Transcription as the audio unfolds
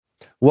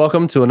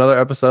Welcome to another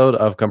episode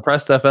of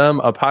Compressed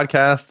FM, a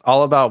podcast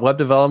all about web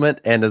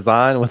development and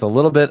design with a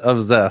little bit of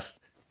zest.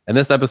 In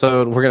this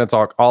episode, we're going to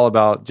talk all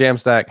about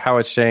Jamstack, how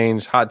it's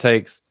changed, hot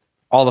takes,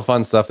 all the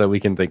fun stuff that we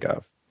can think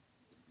of.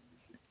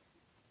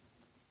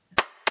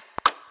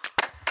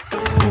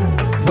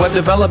 Web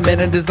development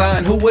and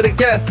design, who would have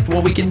guessed?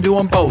 Well, we can do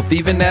them both,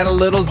 even add a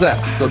little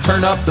zest. So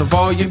turn up the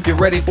volume,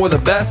 get ready for the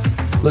best.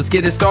 Let's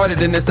get it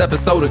started in this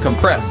episode of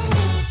Compressed.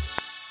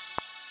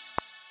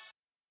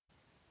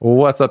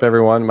 What's up,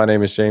 everyone? My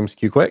name is James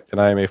Q. Quick, and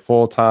I am a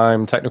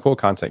full-time technical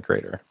content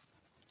creator.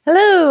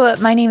 Hello,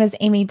 my name is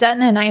Amy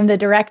Dutton, and I am the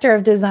Director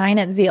of Design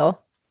at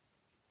Zeal.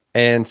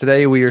 And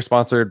today we are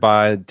sponsored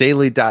by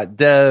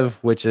Daily.dev,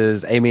 which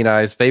is Amy and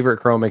I's favorite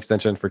Chrome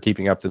extension for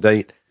keeping up to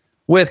date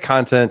with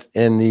content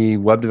in the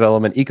web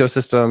development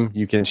ecosystem.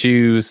 You can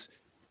choose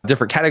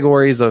different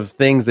categories of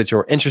things that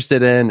you're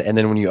interested in, and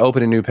then when you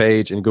open a new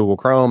page in Google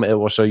Chrome, it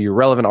will show you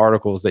relevant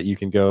articles that you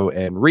can go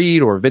and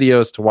read or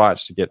videos to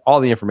watch to get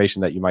all the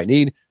information that you might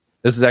need.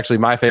 This is actually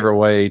my favorite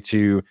way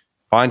to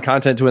find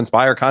content to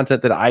inspire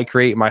content that I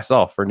create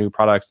myself for new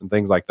products and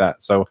things like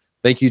that. So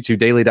thank you to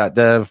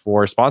Daily.dev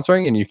for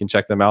sponsoring, and you can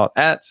check them out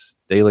at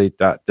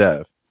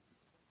Daily.dev.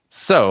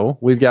 So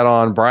we've got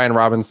on Brian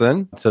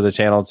Robinson to the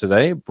channel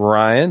today.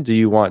 Brian, do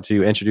you want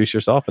to introduce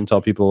yourself and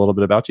tell people a little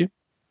bit about you?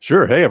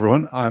 Sure. Hey,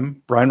 everyone.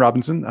 I'm Brian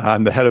Robinson.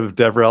 I'm the head of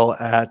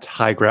DevRel at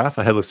HighGraph,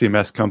 a headless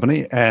CMS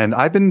company. And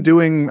I've been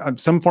doing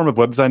some form of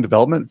web design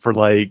development for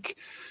like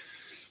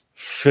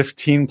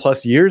 15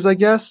 plus years, I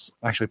guess.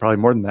 Actually, probably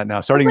more than that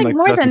now. Starting like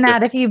more than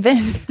that if you've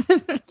been.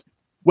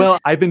 Well,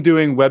 I've been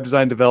doing web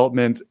design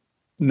development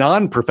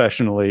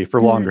non-professionally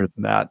for longer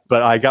than that.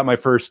 But I got my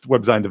first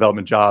web design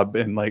development job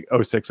in like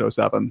 06,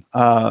 07,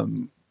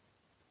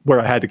 where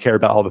I had to care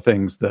about all the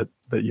things that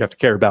you have to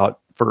care about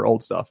for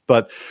old stuff.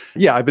 But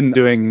yeah, I've been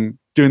doing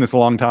this a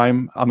long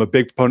time. I'm a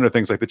big proponent of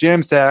things like the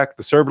Jamstack,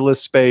 the serverless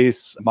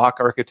space, mock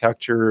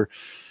architecture,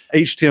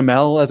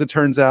 HTML, as it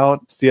turns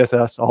out,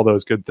 CSS, all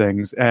those good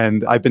things.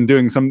 And I've been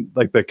doing some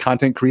like the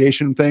content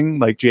creation thing,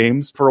 like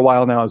James, for a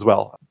while now as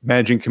well.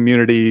 Managing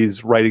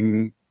communities,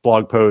 writing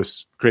blog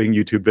posts, creating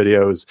YouTube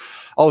videos,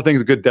 all the things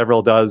a good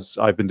DevRel does,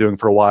 I've been doing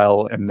for a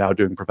while and now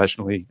doing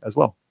professionally as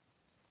well.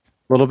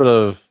 A little bit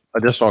of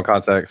additional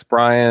context.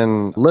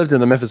 Brian lived in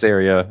the Memphis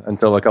area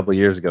until a couple of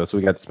years ago, so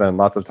we got to spend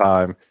lots of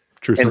time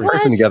in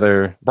person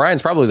together.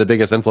 Brian's probably the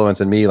biggest influence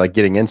in me, like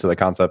getting into the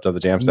concept of the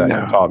Jamstack.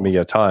 He taught me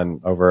a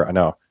ton over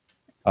Another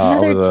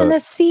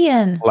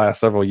Tennessean. Last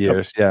several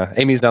years. Yeah,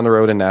 Amy's down the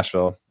road in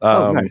Nashville.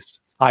 Nice.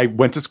 I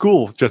went to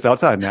school just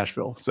outside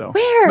Nashville. So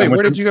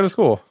where did you go to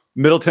school?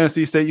 Middle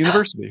Tennessee State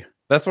University.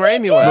 That's where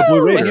Amy went.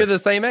 And you're the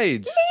same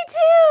age. Me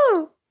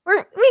too. We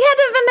had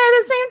to have been there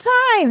at the same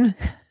time.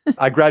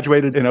 I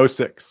graduated in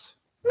 06.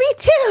 Me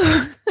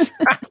too.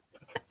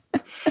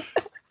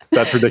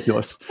 That's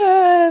ridiculous.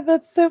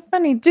 That's so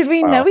funny. Did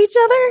we know each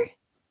other?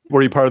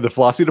 Were you part of the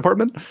philosophy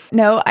department?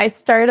 No, I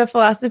started a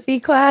philosophy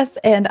class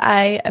and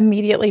I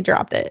immediately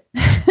dropped it.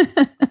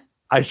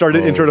 I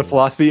started intro to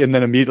philosophy and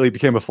then immediately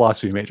became a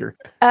philosophy major.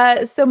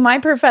 So my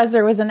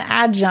professor was an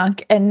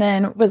adjunct and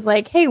then was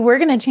like, hey, we're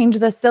going to change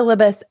the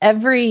syllabus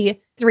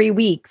every 3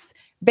 weeks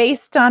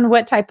based on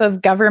what type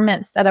of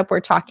government setup we're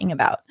talking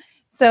about.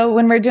 So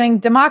when we're doing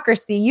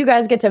democracy, you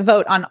guys get to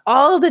vote on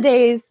all the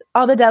days,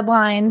 all the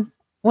deadlines,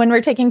 when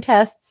we're taking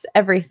tests,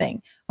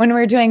 everything. When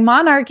we're doing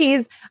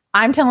monarchies,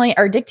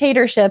 or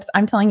dictatorships,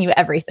 I'm telling you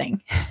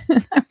everything.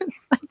 I was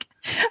like,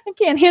 I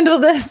can't handle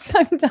this.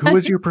 I'm done. Who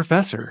was your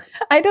professor?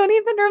 I don't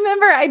even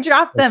remember. I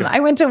dropped them.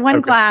 I went to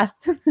one class.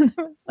 And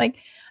I was like,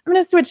 I'm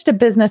going to switch to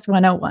Business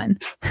 101.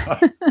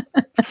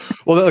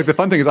 Well, like the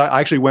fun thing is I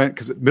actually went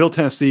because Middle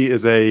Tennessee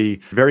is a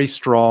very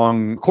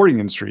strong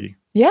recording industry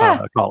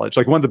college,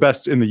 like one of the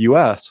best in the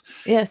US.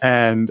 Yes.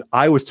 And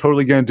I was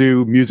totally going to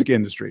do music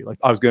industry. Like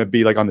I was going to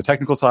be like on the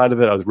technical side of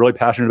it. I was really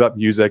passionate about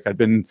music. I'd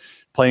been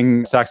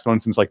playing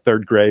saxophone since like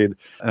 3rd grade.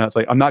 And I was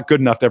like, I'm not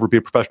good enough to ever be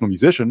a professional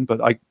musician, but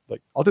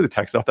I'll do the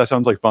tech stuff. That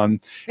sounds like fun.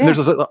 Yeah. And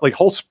there's this like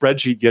whole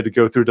spreadsheet you had to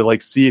go through to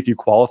like see if you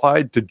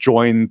qualified to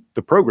join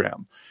the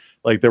program.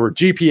 Like there were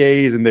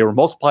GPAs and they were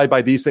multiplied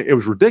by these things. It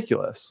was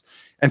ridiculous.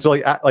 And so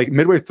like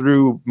midway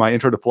through my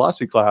intro to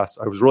philosophy class,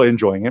 I was really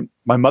enjoying it.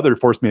 My mother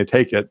forced me to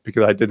take it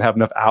because I didn't have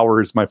enough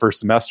hours my first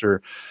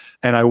semester.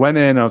 And I went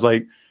in and I was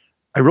like,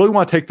 I really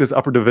want to take this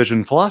upper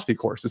division philosophy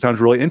course. It sounds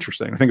really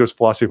interesting. I think it was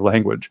philosophy of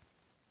language.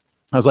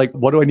 I was like,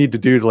 what do I need to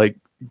do to like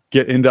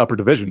get into upper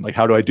division? Like,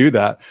 how do I do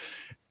that?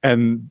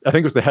 And I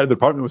think it was the head of the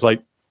department was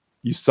like,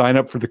 you sign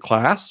up for the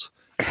class.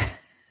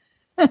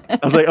 I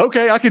was like,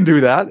 okay, I can do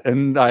that.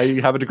 And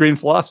I have a degree in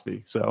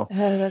philosophy. So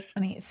that's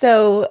funny.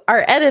 So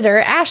our editor,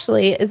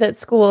 Ashley, is at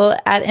school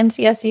at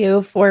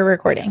MTSU for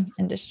recording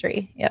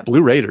industry. Yep.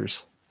 Blue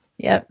Raiders.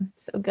 Yep.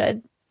 So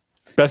good.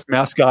 Best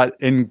mascot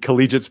in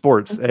collegiate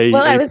sports.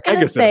 I was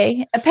going to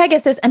say a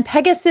Pegasus, and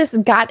Pegasus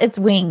got its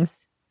wings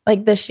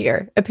like this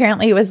year.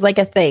 Apparently it was like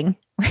a thing.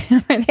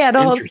 They had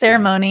a whole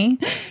ceremony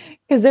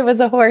because it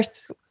was a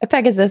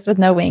Pegasus with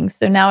no wings.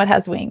 So now it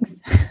has wings.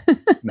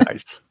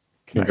 Nice.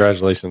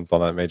 Congratulations on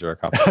that major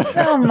accomplishment.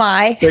 Oh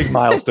my. Big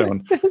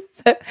milestone.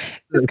 So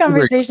this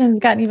conversation's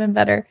gotten even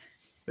better.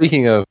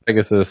 Speaking of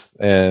Pegasus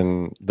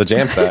and the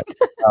Jamstack,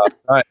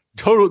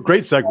 Total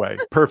great segue.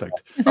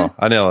 Perfect.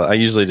 I know. I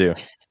usually do.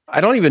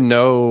 I don't even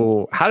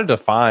know how to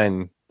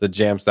define the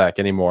Jamstack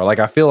anymore. Like,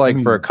 I feel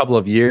like for a couple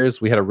of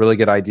years, we had a really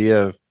good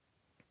idea of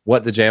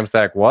what the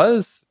Jamstack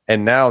was.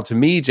 And now, to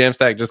me,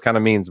 Jamstack just kind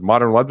of means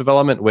modern web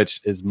development,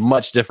 which is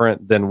much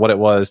different than what it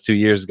was 2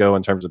 years ago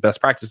in terms of best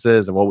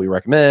practices and what we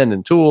recommend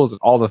and tools and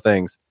all the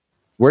things.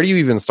 Where do you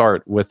even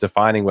start with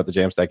defining what the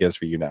Jamstack is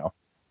for you now?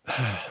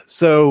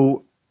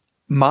 So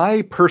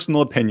my personal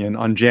opinion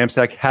on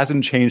Jamstack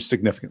hasn't changed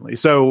significantly.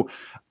 So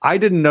I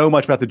didn't know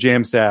much about the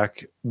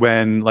Jamstack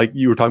when, like,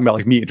 you were talking about,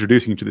 like, me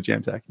introducing you to the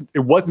Jamstack. It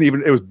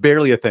was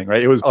barely a thing,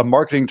 right? It was a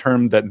marketing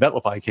term that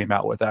Netlify came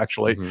out with,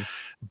 actually.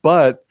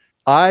 But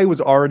I was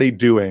already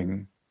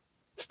doing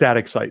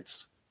static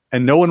sites,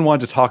 and no one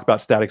wanted to talk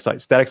about static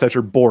sites. Static sites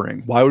are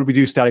boring. Why would we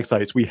do static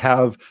sites? We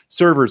have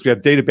servers, we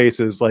have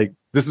databases. Like,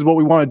 this is what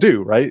we want to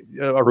do, right?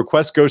 A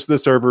request goes to the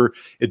server,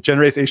 it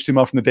generates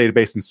HTML from the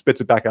database and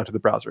spits it back out to the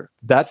browser.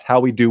 That's how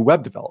we do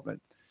web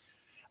development.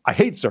 I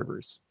hate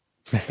servers.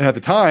 And at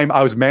the time,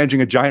 I was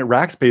managing a giant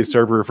Rackspace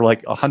server for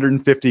like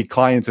 150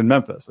 clients in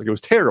Memphis. Like, it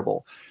was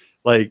terrible.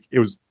 Like, it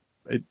was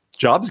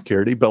job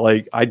security, but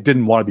like, I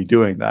didn't want to be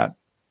doing that.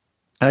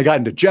 And I got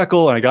into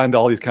Jekyll, and I got into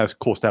all these kind of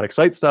cool static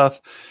site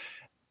stuff.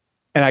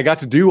 And I got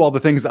to do all the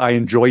things that I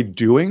enjoyed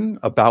doing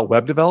about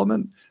web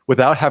development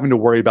without having to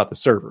worry about the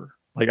server.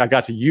 Like, I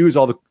got to use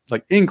all the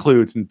like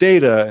includes and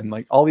data and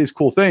like all these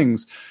cool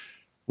things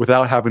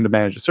without having to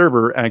manage a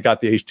server. And I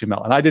got the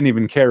HTML. And I didn't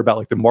even care about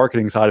like the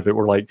marketing side of it.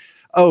 We're like,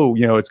 oh,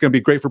 it's going to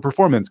be great for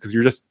performance because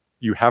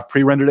you have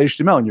pre-rendered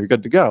HTML and you're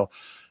good to go.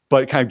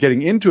 But kind of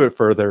getting into it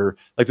further,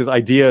 like this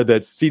idea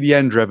that's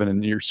CDN driven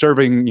and you're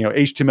serving,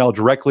 HTML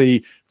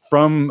directly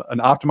from an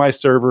optimized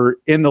server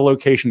in the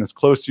location as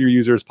close to your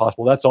user as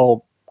possible. That's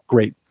all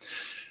great.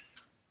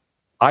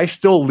 I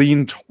still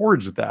lean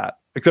towards that,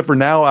 except for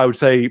now I would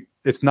say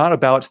it's not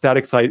about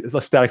static site. It's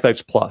a static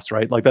sites plus,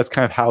 right? Like, that's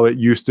kind of how it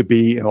used to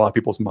be in a lot of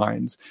people's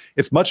minds.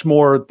 It's much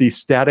more the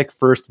static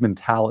first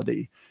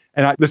mentality.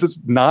 And this is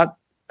not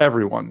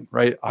everyone,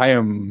 right? I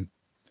am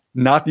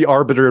not the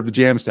arbiter of the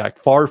Jamstack,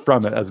 far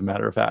from it, as a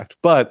matter of fact.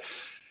 But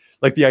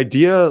like the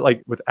idea,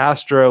 like with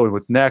Astro and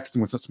with Next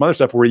and with some other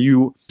stuff, where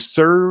you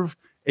serve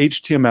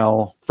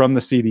HTML from the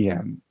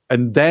CDN,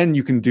 and then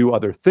you can do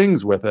other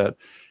things with it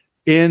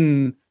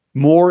in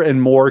more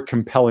and more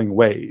compelling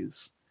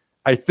ways.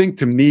 I think,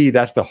 to me,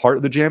 that's the heart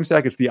of the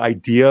Jamstack. It's the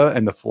idea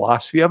and the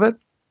philosophy of it.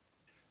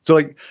 So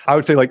like, I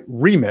would say like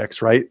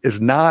Remix, right,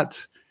 is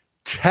not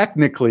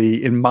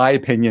technically, in my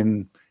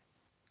opinion,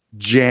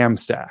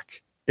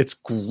 Jamstack. It's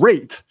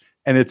great.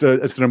 And it's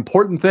an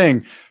important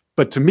thing.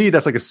 But to me,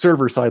 that's like a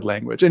server-side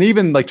language. And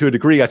even like to a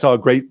degree, I saw a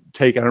great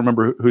take, I don't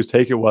remember whose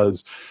take it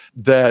was,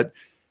 that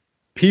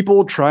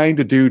people trying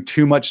to do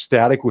too much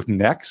static with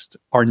Next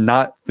are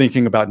not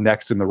thinking about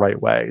Next in the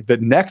right way.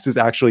 That Next is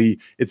actually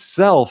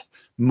itself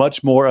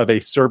much more of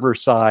a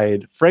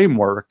server-side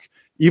framework,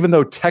 even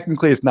though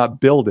technically it's not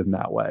built in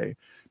that way.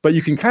 But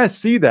you can kind of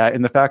see that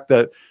in the fact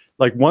that,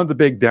 like, one of the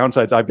big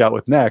downsides I've got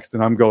with Next,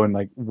 and I'm going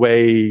like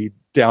way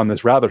down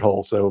this rabbit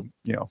hole, so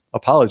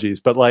apologies,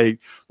 but like,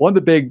 one of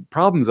the big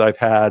problems I've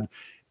had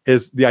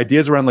is the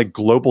ideas around like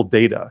global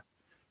data,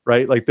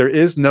 right? Like, there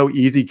is no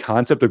easy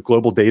concept of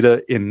global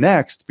data in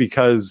Next,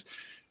 because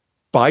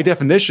by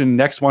definition,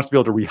 Next wants to be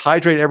able to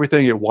rehydrate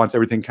everything. It wants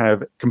everything kind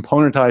of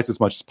componentized as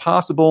much as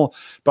possible.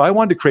 But I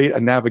wanted to create a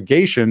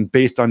navigation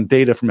based on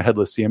data from a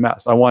headless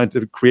CMS. I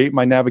wanted to create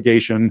my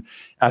navigation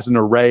as an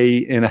array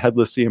in a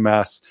headless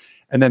CMS,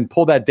 and then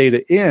pull that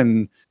data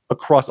in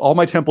across all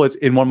my templates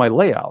in one of my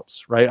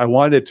layouts, right? I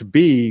wanted it to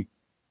be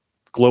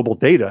global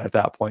data at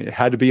that point. It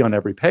had to be on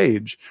every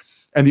page.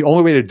 And the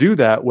only way to do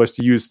that was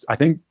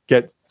to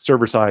get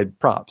server-side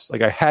props.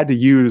 Like, I had to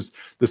use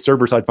the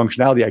server-side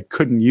functionality. I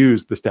couldn't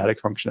use the static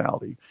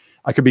functionality.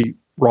 I could be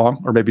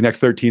wrong, or maybe Next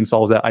 13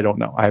 solves that. I don't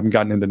know. I haven't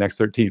gotten into Next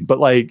 13. But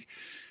like,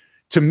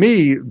 to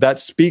me, that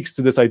speaks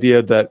to this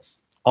idea that,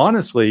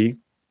 honestly,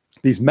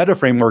 these meta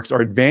frameworks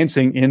are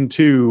advancing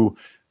into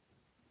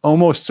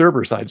almost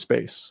server-side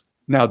space.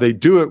 Now, they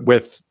do it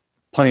with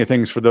plenty of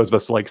things for those of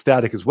us like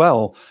static as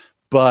well,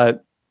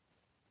 but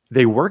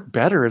they work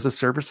better as a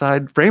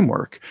server-side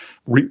framework.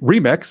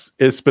 Remix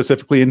is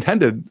specifically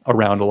intended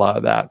around a lot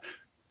of that.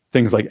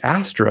 Things like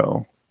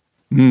Astro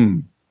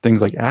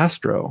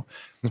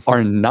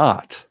are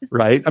not,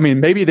 right? I mean,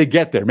 maybe they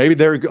get there. Maybe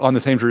they're on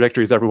the same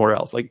trajectory as everywhere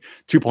else. Like,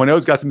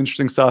 2.0's got some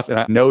interesting stuff, and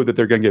I know that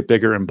they're going to get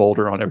bigger and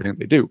bolder on everything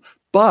they do.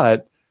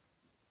 But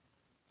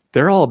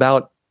they're all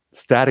about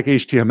static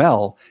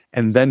HTML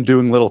and then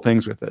doing little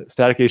things with it.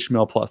 Static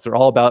HTML plus. They're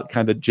all about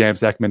kind of the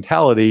Jamstack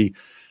mentality.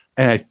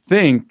 And I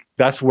think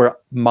that's where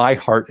my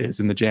heart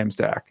is in the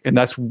Jamstack. And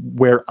that's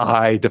where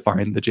I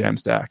define the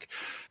Jamstack,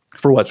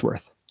 for what it's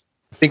worth.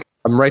 I think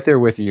I'm right there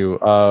with you.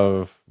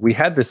 We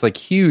had this like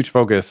huge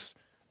focus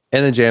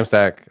in the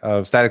Jamstack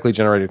of statically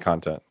generated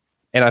content.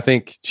 And I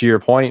think, to your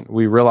point,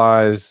 we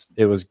realized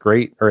it was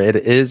great, or it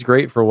is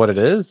great for what it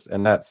is.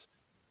 And that's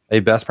a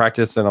best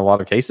practice in a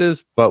lot of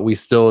cases, but we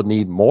still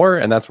need more.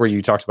 And that's where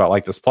you talked about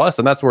like this plus.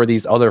 And that's where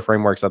these other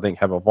frameworks, I think,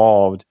 have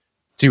evolved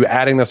to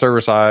adding the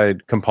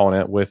server-side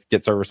component with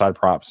get server-side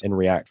props in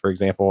React, for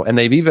example. And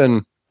they've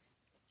even,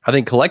 I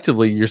think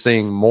collectively, you're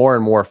seeing more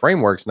and more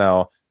frameworks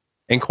now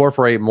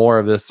incorporate more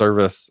of this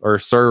service or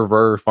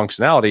server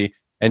functionality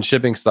and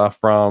shipping stuff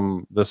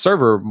from the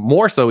server,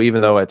 more so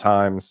even though at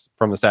times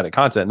from the static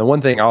content. And the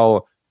one thing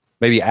I'll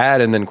maybe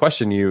add and then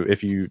question you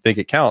if you think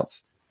it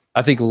counts,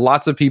 I think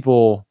lots of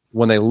people,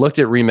 when they looked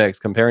at Remix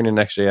comparing to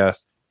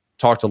Next.js,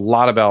 talked a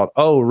lot about,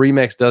 oh,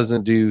 Remix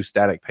doesn't do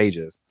static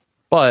pages.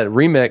 But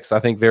Remix, I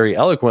think very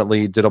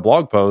eloquently did a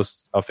blog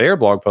post, a fair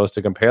blog post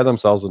to compare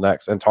themselves with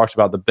Next and talked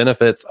about the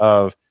benefits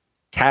of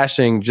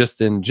caching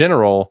just in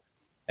general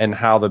and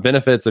how the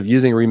benefits of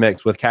using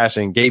Remix with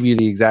caching gave you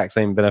the exact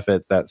same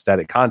benefits that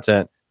static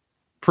content,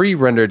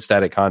 pre-rendered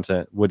static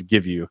content would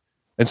give you.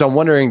 And so I'm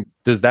wondering,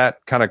 does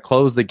that kind of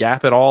close the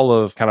gap at all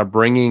of kind of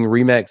bringing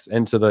Remix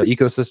into the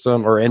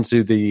ecosystem or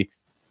into the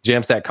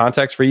Jamstack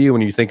context for you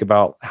when you think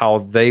about how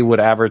they would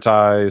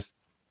advertise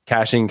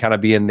caching kind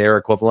of being their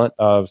equivalent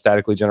of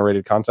statically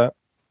generated content?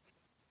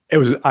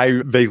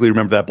 I vaguely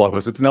remember that blog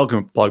post. It's an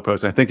eloquent blog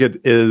post. And I think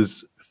it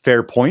is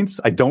fair points.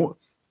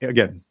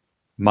 Again,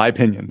 my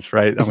opinions,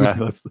 right?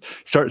 Let's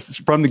start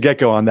from the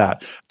get-go on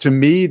that. To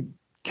me,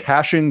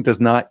 caching does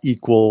not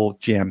equal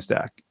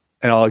Jamstack.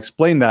 And I'll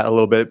explain that a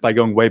little bit by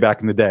going way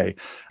back in the day.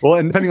 Well,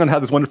 and depending on how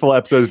this wonderful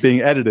episode is being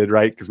edited,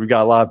 right? Because we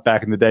got a lot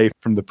back in the day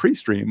from the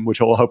pre-stream,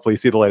 which will hopefully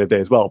see the light of day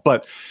as well.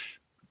 But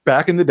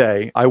back in the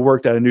day, I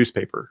worked at a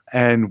newspaper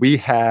and we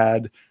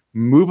had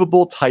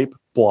movable type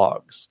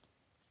blogs.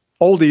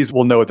 Oldies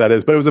will know what that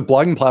is, but it was a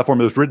blogging platform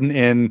that was written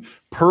in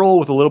Perl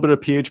with a little bit of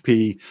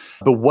PHP.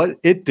 But what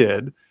it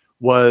did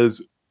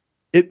was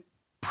it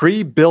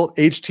pre-built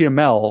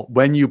HTML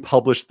when you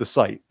published the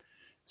site.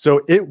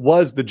 So it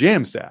was the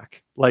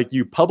Jamstack. Like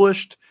you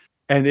published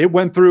and it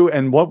went through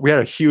and we had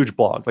a huge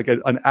blog, like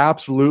an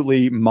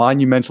absolutely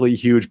monumentally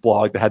huge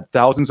blog that had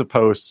thousands of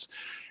posts.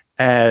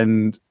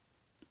 And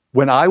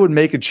when I would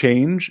make a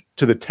change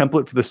to the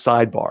template for the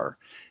sidebar,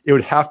 it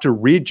would have to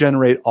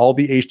regenerate all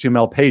the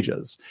HTML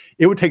pages.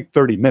 It would take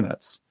 30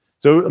 minutes.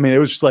 So, I mean, it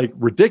was just like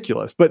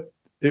ridiculous, but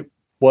it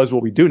was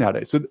what we do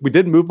nowadays. So we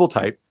did movable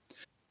type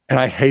and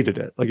I hated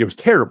it. Like it was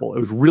terrible. It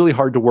was really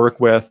hard to work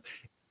with.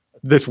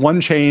 This one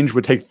change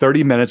would take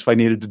 30 minutes if I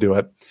needed to do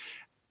it.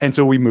 And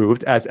so we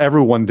moved, as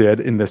everyone did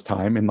in this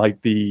time, in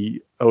like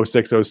the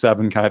 06,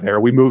 07 kind of era,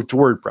 we moved to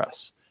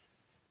WordPress.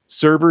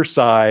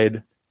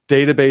 Server-side,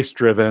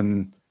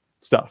 database-driven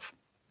stuff.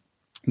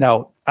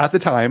 Now, at the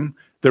time,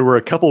 there were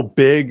a couple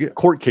big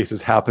court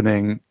cases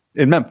happening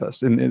in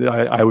Memphis. And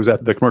I was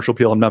at the Commercial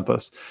Appeal in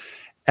Memphis.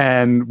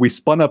 And we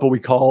spun up what we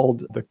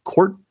called the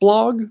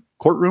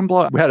courtroom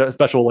blog. We had a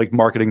special like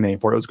marketing name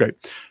for it. It was great.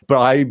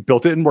 But I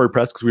built it in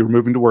WordPress because we were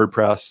moving to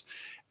WordPress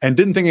and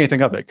didn't think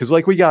anything of it. Because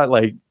like we got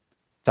like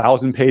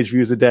 1,000 page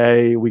views a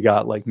day. We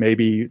got like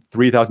maybe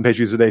 3,000 page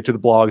views a day to the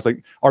blogs.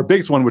 Like our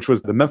biggest one, which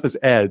was the Memphis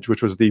Edge,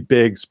 which was the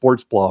big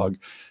sports blog,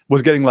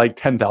 was getting like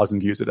 10,000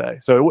 views a day.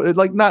 So it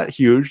like not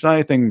huge, not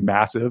anything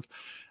massive.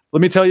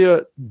 Let me tell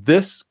you,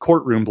 this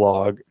courtroom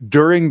blog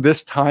during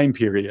this time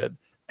period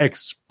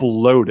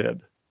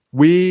exploded.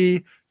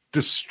 We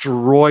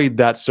destroyed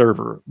that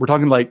server. We're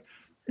talking like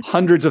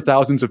hundreds of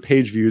thousands of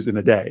page views in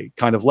a day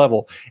kind of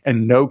level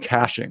and no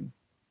caching.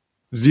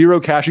 Zero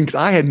caching because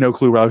I had no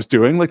clue what I was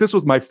doing. Like this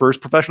was my first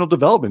professional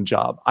development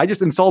job. I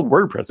just installed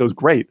WordPress. It was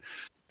great.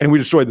 And we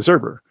destroyed the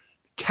server.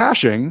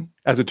 Caching,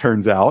 as it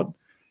turns out,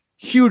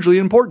 hugely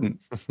important.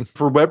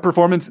 For web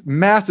performance,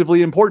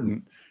 massively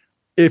important.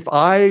 If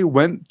I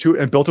went to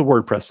and built a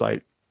WordPress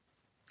site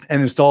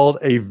and installed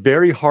a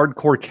very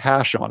hardcore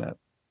cache on it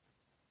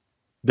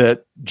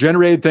that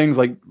generated things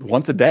like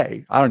once a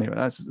day, I don't even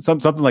know,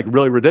 something like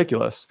really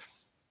ridiculous,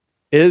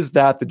 is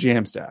that the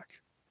Jamstack?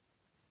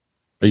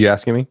 Are you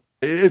asking me?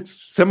 It's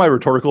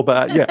semi-rhetorical,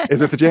 but yeah,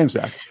 is it the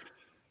Jamstack?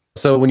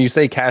 So when you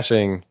say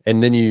caching,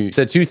 and then you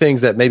said two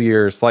things that maybe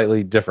are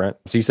slightly different.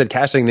 So you said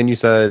caching, then you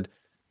said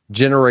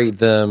generate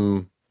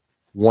them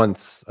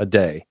once a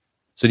day.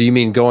 So do you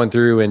mean going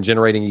through and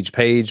generating each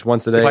page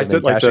once a day? If I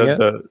said like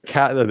the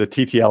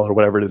TTL or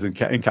whatever it is in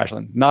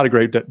Caching, not a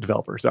great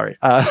developer, sorry.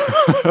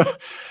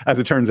 As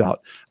it turns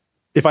out,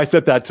 if I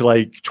set that to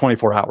like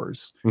 24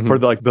 hours for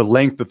the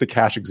length that the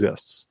cache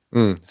exists.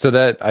 So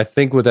that I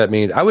think what that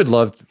means, I would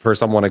love for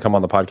someone to come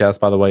on the podcast,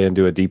 by the way, and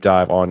do a deep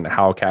dive on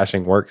how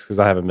caching works because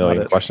I have a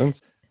million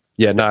questions.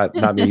 Yeah, not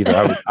me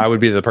either. I would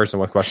be the person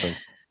with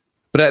questions.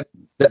 But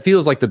that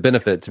feels like the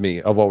benefit to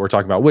me of what we're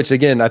talking about, which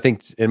again, I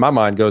think in my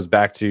mind goes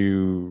back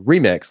to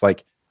Remix,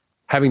 like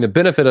having the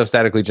benefit of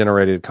statically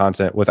generated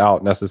content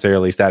without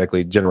necessarily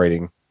statically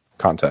generating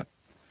content.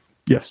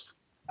 Yes,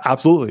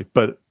 absolutely.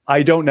 But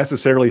I don't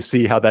necessarily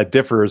see how that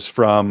differs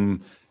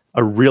from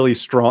a really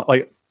strong,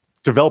 like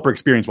developer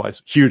experience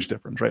wise, huge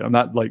difference, right? I'm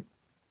not like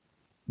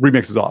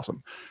Remix is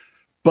awesome,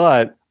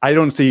 but I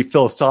don't see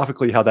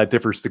philosophically how that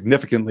differs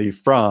significantly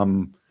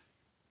from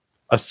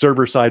a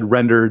server-side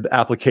rendered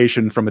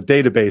application from a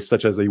database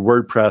such as a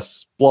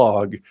WordPress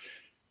blog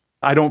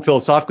I don't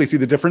philosophically see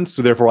the difference,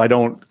 so therefore I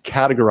don't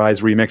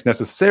categorize Remix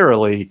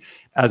necessarily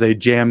as a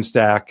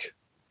Jamstack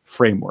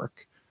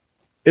framework.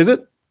 Is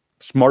it?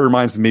 Smarter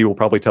minds than me will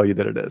probably tell you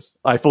that it is.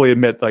 I fully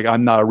admit, like,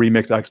 I'm not a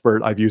Remix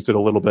expert. I've used it a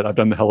little bit. I've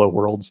done the Hello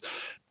Worlds.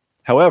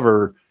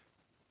 However,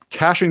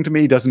 caching to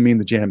me doesn't mean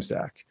the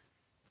Jamstack.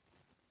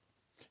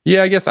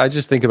 Yeah, I guess I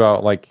just think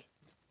about like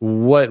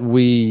what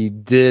we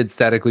did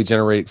statically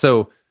generate.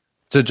 So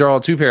to draw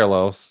two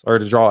parallels, or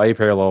to draw a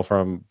parallel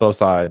from both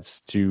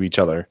sides to each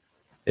other,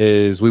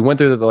 is we went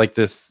through like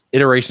this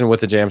iteration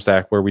with the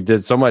Jamstack where we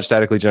did so much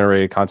statically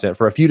generated content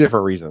for a few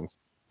different reasons.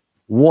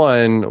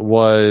 One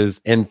was,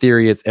 in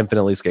theory, it's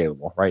infinitely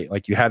scalable, right?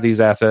 Like you have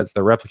these assets,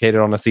 they're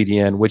replicated on a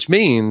CDN, which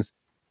means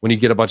when you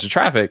get a bunch of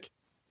traffic,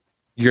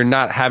 you're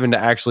not having to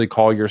actually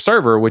call your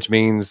server, which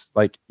means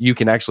like you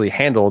can actually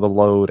handle the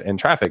load and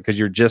traffic because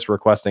you're just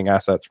requesting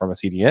assets from a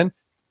CDN.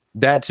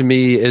 That to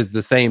me is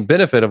the same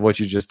benefit of what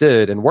you just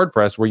did in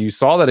WordPress, where you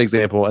saw that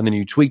example and then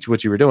you tweaked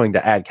what you were doing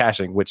to add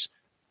caching, which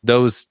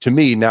those to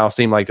me now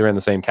seem like they're in the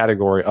same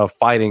category of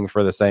fighting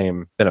for the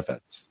same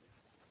benefits.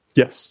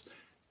 Yes.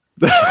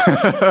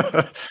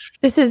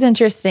 This is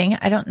interesting.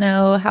 I don't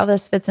know how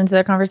this fits into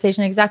the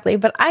conversation exactly,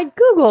 but I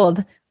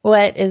Googled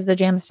what is the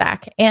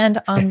Jamstack. And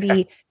on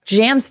the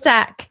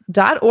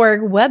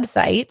jamstack.org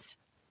website,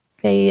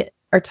 they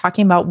are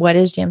talking about what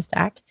is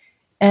Jamstack.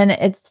 And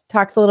it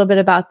talks a little bit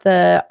about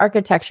the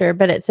architecture,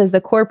 but it says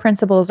the core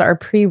principles are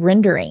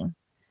pre-rendering.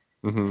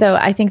 Mm-hmm. So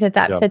I think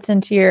that fits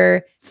into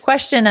your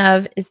question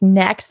of, is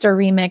Next or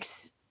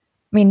Remix?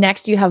 I mean,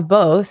 Next you have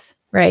both,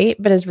 right?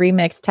 But is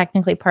Remix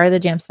technically part of the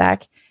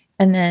Jamstack?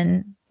 And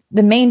then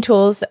the main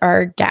tools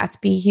are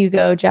Gatsby,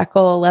 Hugo,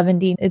 Jekyll,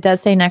 11D. It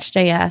does say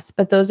Next.js,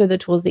 but those are the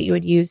tools that you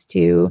would use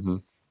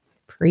to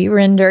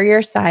pre-render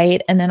your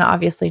site, and then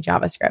obviously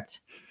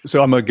JavaScript.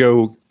 So I'm going to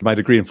go my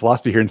degree in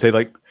philosophy here and say,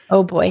 like,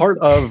 oh boy, part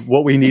of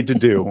what we need to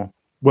do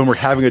when we're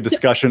having a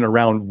discussion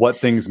around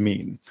what things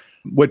mean,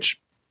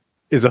 which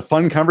is a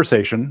fun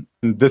conversation.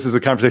 And this is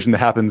a conversation that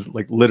happens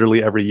like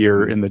literally every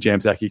year in the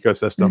Jamstack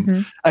ecosystem.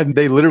 Mm-hmm. And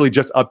they literally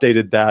just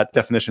updated that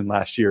definition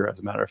last year, as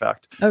a matter of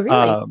fact. Oh,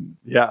 really?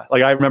 Yeah.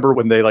 Like I remember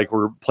when they like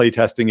were play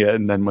testing it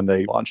and then when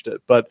they launched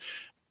it. But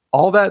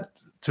all that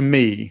to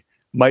me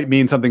might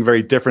mean something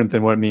very different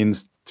than what it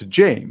means to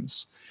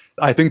James.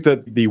 I think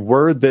that the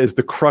word that is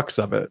the crux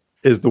of it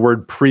is the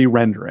word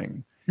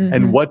pre-rendering. Mm-hmm.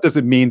 And what does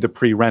it mean to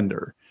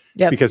pre-render?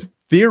 Yep. Because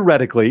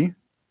theoretically,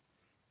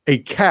 a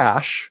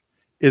cache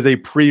is a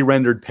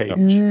pre-rendered page.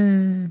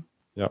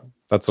 Yeah,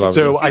 that's what I was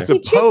So I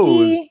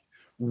suppose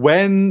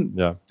when,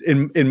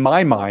 in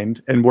my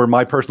mind, and where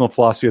my personal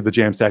philosophy of the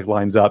Jamstack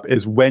lines up,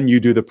 is when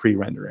you do the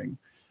pre-rendering.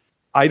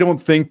 I don't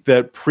think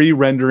that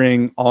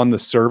pre-rendering on the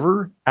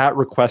server at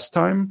request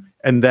time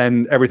and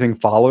then everything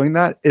following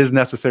that is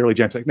necessarily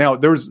Jamstack. Now,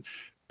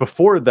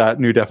 before that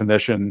new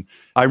definition,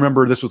 I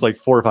remember this was like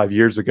 4 or 5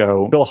 years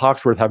ago, Phil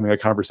Hawksworth having a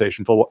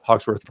conversation, Phil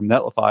Hawksworth from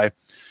Netlify,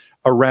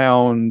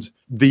 around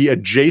the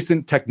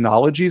adjacent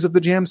technologies of the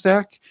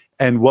Jamstack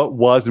and what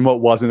was and what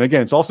wasn't.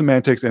 Again, it's all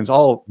semantics and it's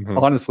all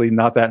honestly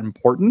not that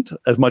important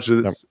as much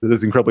as it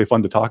is incredibly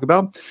fun to talk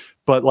about.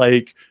 But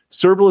like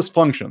serverless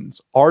functions,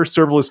 are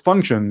serverless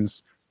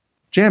functions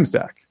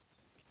Jamstack?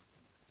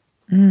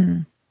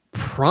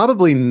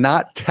 Probably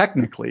not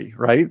technically,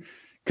 right?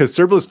 Because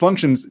serverless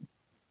functions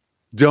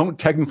don't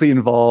technically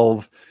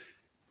involve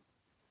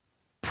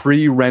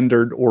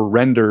pre-rendered or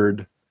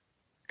rendered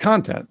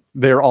content.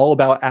 They're all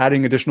about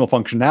adding additional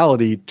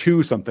functionality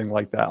to something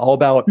like that, all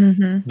about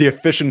the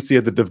efficiency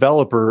of the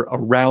developer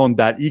around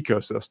that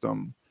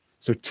ecosystem.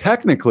 So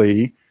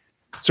technically,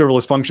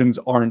 serverless functions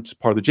aren't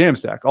part of the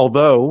Jamstack,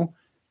 although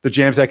the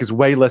Jamstack is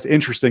way less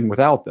interesting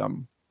without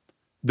them.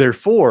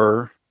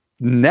 Therefore,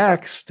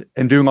 Next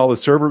and doing all the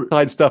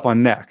server-side stuff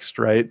on Next,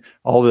 right?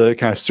 All the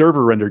kind of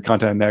server-rendered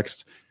content on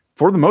Next,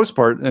 for the most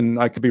part, and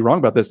I could be wrong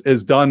about this,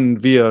 is done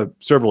via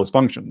serverless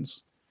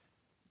functions.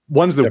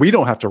 Ones that we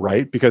don't have to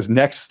write because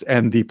Next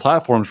and the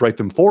platforms write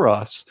them for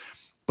us,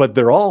 but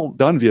they're all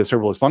done via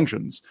serverless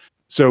functions.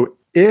 So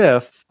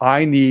if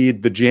I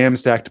need the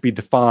Jamstack to be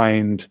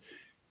defined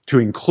to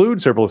include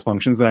serverless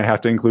functions, then I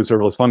have to include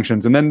serverless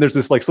functions. And then there's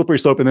this like slippery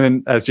slope. And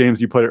then, as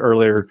James, you put it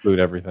earlier, include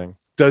everything.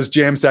 Does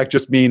Jamstack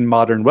just mean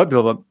modern web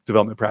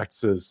development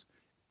practices?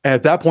 And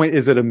at that point,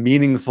 is it a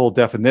meaningful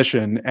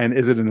definition? And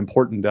is it an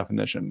important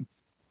definition?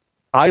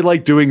 I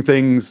like doing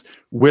things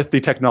with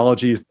the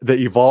technologies that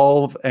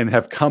evolve and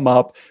have come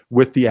up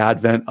with the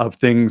advent of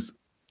things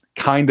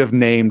kind of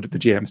named the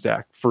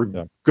Jamstack for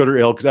good or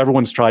ill, because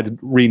everyone's tried to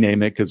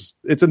rename it because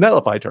it's a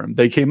Netlify term.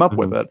 They came up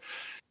with it.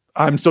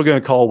 I'm still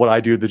going to call what I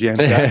do the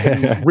Jamstack.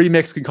 And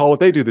Remix can call what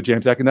they do the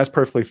Jamstack, and that's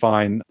perfectly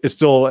fine. It's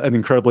still an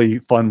incredibly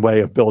fun way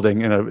of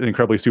building and an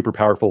incredibly super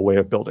powerful way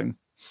of building.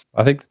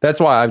 I think that's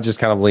why I've just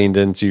kind of leaned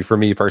into, for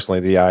me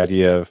personally, the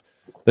idea of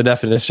the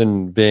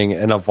definition being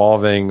an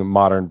evolving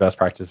modern best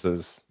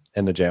practices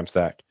in the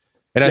Jamstack.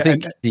 And I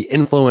think the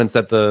influence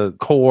at the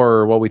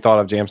core, what we thought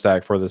of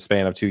Jamstack for the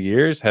span of 2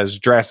 years, has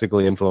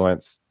drastically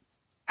influenced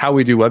how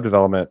we do web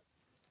development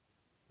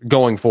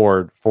going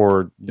forward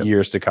for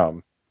years to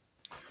come.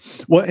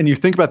 Well, and you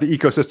think about the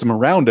ecosystem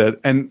around it,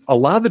 and a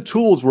lot of the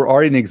tools were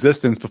already in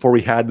existence before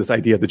we had this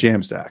idea of the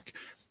Jamstack.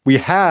 We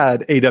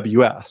had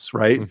AWS,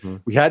 right? Mm-hmm.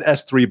 We had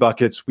S3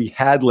 buckets, we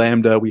had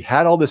Lambda, we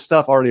had all this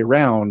stuff already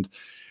around.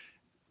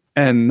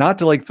 And not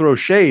to like throw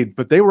shade,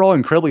 but they were all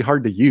incredibly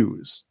hard to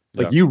use.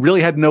 Like you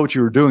really had to know what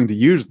you were doing to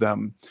use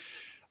them.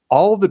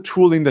 All of the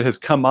tooling that has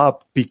come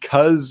up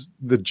because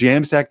the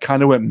Jamstack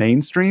kind of went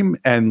mainstream,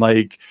 and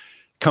like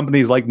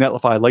companies like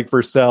Netlify, like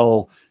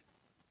Vercel,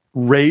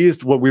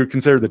 raised what we would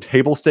consider the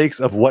table stakes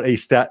of what a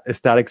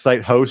static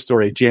site host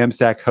or a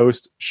Jamstack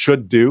host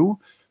should do,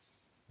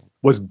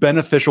 was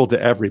beneficial to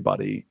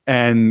everybody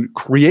and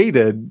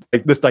created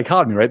like this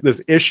dichotomy, right?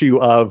 This issue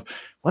of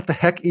what the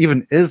heck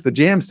even is the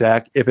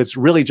Jamstack if it's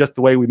really just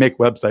the way we make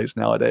websites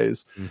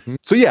nowadays. Mm-hmm.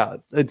 So yeah,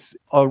 it's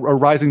a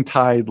rising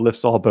tide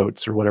lifts all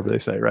boats, or whatever they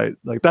say, right?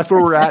 Like that's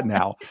where we're at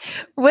now.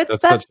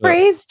 What's that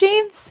phrase,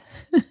 James?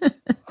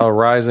 A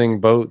rising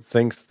boat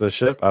sinks the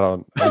ship. I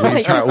don't.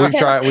 We've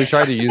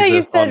tried to use you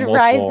this. said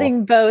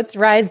rising boats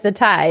rise the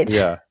tide.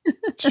 Yeah,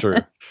 it's true.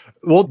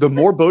 Well, the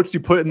more boats you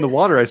put in the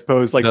water, I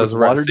suppose, like with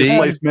water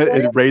displacement,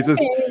 it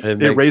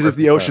raises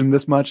the ocean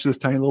this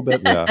tiny little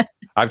bit. Yeah,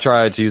 I've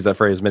tried to use that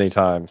phrase many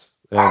times,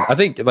 and I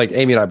think like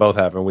Amy and I both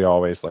have, and we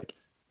always like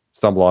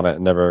stumble on it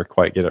and never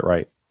quite get it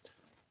right.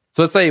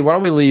 So let's say, why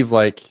don't we leave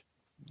like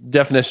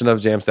definition of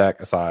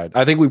Jamstack aside?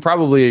 I think we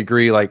probably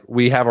agree. Like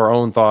we have our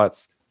own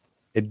thoughts.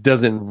 It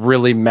doesn't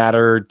really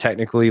matter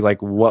technically,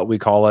 like what we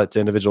call it to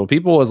individual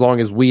people, as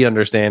long as we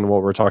understand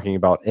what we're talking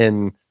about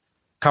in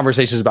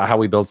conversations about how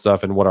we build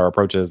stuff and what our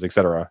approach is,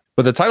 etc.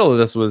 But the title of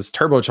this was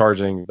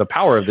turbocharging the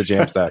power of the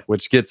Jamstack,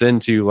 which gets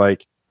into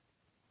like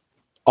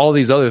all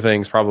these other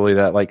things probably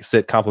that like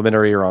sit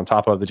complementary or on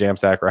top of the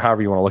Jamstack, or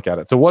however you want to look at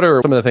it. So what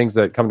are some of the things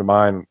that come to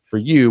mind for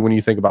you when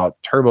you think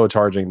about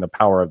turbocharging the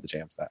power of the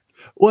Jamstack?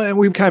 Well, and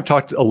we've kind of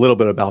talked a little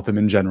bit about them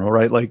in general,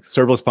 right? Like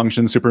serverless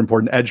functions, super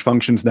important. Edge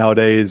functions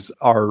nowadays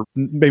are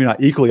maybe not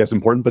equally as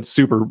important, but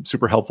super,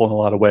 super helpful in a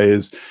lot of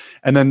ways.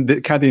 And then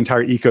kind of the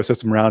entire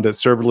ecosystem around it,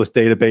 serverless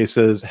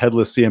databases,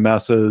 headless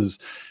CMSs,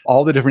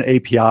 all the different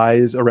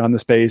APIs around the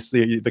space,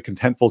 the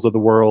Contentfuls of the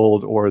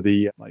world, or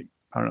the like,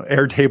 I don't know,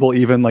 Airtable,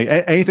 even like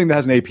anything that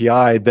has an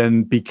API,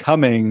 then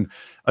becoming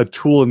a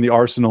tool in the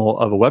arsenal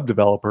of a web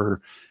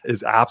developer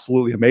is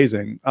absolutely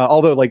amazing.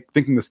 Although like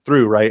thinking this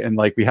through, right? And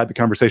like we had the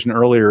conversation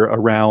earlier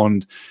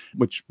around,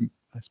 which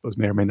I suppose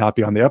may or may not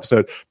be on the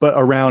episode, but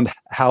around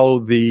how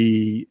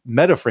the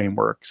meta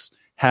frameworks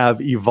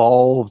have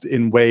evolved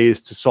in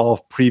ways to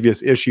solve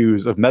previous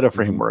issues of meta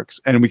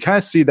frameworks. And we kind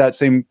of see that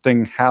same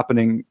thing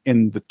happening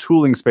in the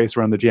tooling space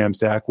around the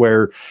Jamstack,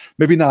 where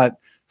maybe not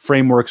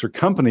frameworks or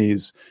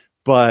companies,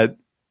 but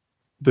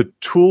the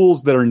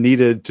tools that are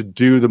needed to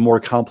do the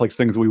more complex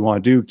things that we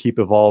want to do keep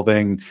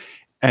evolving,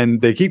 and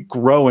they keep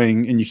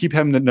growing, and you keep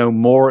having to know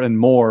more and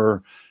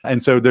more.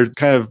 And so there's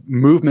kind of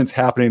movements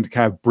happening to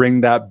kind of bring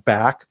that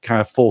back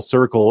kind of full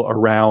circle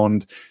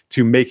around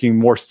to making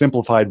more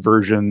simplified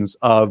versions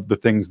of the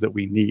things that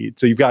we need.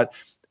 So you've got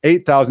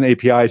 8,000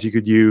 APIs you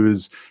could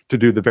use to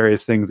do the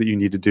various things that you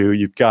need to do.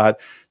 You've got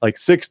like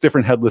 6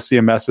 different headless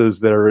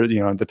CMSs that are,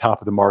 at the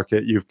top of the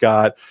market. You've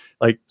got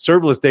like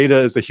serverless data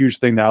is a huge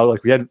thing now.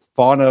 Like we had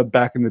Fauna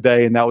back in the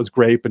day, and that was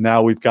great. But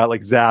now we've got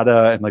like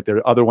Zata, and like there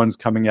are other ones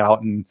coming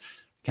out and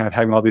kind of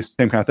having all these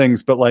same kind of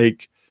things. But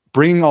like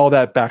bringing all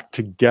that back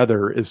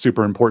together is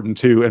super important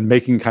too, and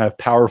making kind of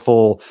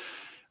powerful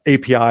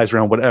APIs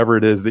around whatever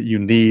it is that you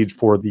need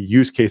for the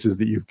use cases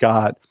that you've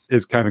got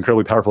is kind of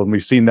incredibly powerful. And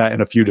we've seen that in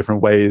a few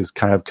different ways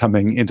kind of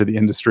coming into the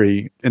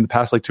industry in the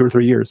past like 2 or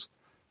 3 years.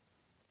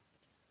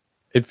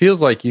 It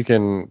feels like you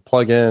can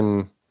plug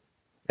in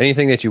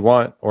anything that you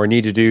want or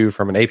need to do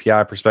from an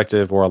API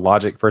perspective or a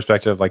logic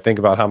perspective. Like think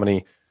about how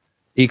many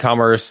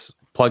e-commerce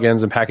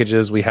plugins and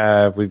packages we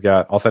have. We've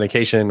got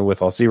authentication with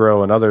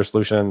Auth0 and other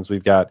solutions.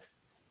 We've got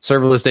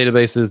serverless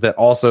databases that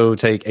also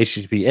take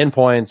HTTP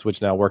endpoints,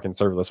 which now work in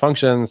serverless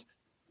functions.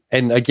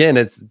 And again,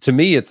 to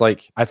me, it's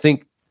like, I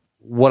think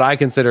what I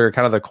consider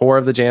kind of the core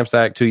of the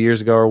Jamstack 2 years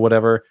ago or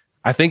whatever,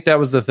 I think that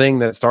was the thing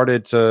that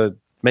started to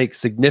make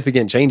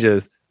significant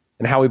changes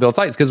in how we build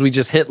sites, because we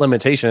just hit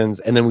limitations,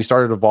 and then we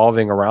started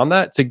evolving around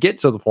that to get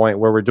to the point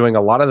where we're doing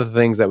a lot of the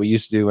things that we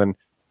used to do in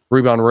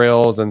Ruby on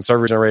Rails and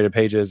server generated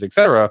pages,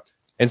 etc.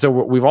 And so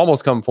we've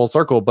almost come full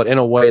circle, but in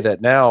a way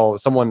that now,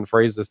 someone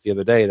phrased this the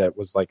other day that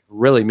was like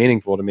really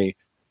meaningful to me.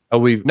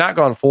 We've not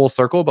gone full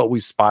circle, but we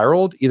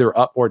spiraled either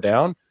up or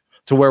down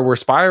to where we're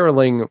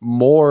spiraling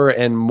more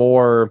and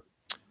more.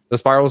 The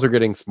spirals are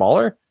getting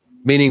smaller,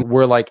 meaning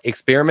we're like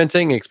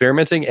experimenting,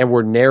 and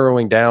we're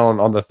narrowing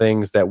down on the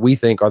things that we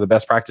think are the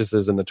best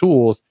practices and the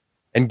tools,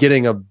 and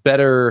getting a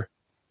better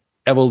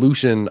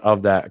evolution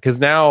of that. Because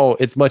now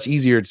it's much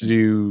easier to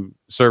do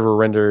server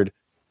rendered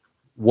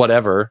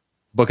whatever,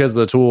 because of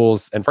the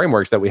tools and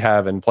frameworks that we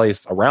have in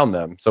place around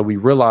them. So we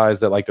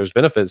realize that like there's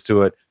benefits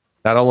to it.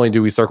 Not only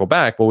do we circle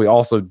back, but we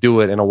also do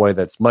it in a way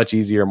that's much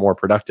easier, more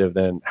productive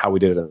than how we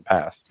did it in the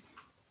past.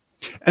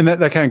 And that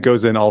kind of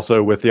goes in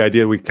also with the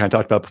idea we kind of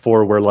talked about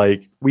before, where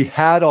like we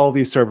had all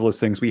these serverless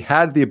things. We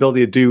had the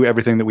ability to do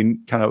everything that we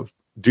kind of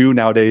do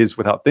nowadays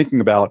without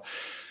thinking about.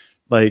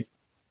 Like,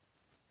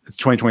 it's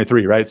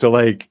 2023, right? So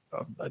like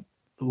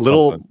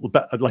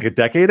like a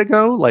decade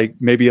ago, like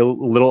maybe a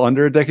little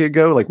under a decade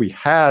ago, like we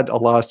had a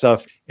lot of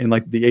stuff in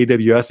like the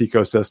AWS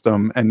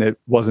ecosystem and it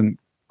wasn't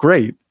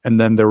great. And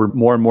then there were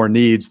more and more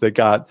needs that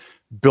got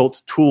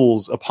built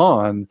tools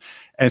upon.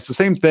 And it's the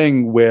same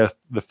thing with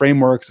the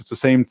frameworks. It's the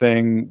same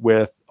thing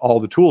with all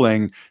the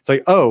tooling. It's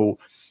like, oh,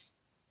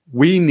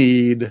 we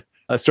need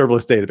a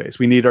serverless database.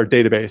 We need our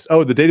database.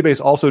 Oh, the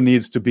database also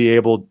needs to be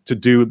able to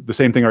do the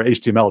same thing our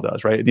HTML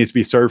does, right? It needs to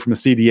be served from a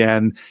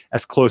CDN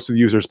as close to the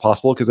user as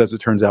possible, because as it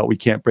turns out, we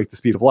can't break the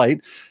speed of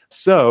light.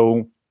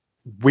 So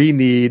we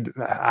need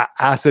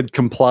ACID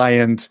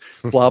compliant,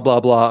 blah, blah,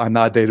 blah. I'm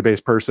not a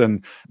database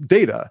person,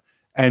 data.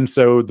 And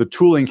so the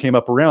tooling came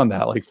up around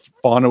that. Like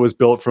Fauna was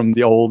built from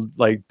the old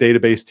like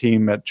database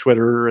team at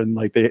Twitter, and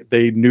like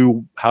they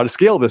knew how to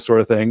scale this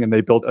sort of thing, and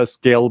they built a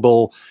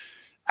scalable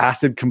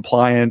ACID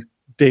compliant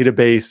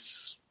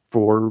database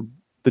for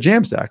the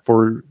Jamstack,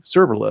 for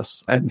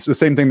serverless. And it's the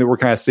same thing that we're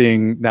kind of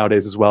seeing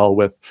nowadays as well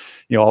with,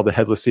 you know, all the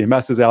headless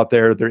CMSs out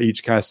there. They're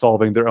each kind of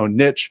solving their own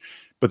niche,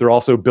 but they're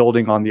also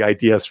building on the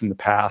ideas from the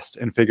past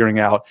and figuring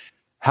out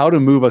how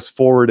to move us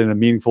forward in a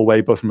meaningful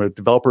way, both from a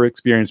developer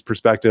experience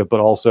perspective, but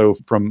also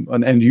from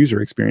an end user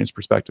experience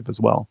perspective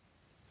as well.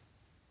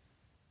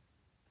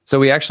 So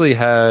we actually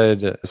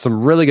had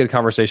some really good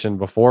conversation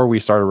before we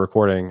started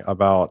recording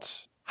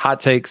about hot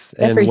takes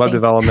in web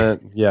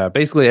development. Yeah,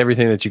 basically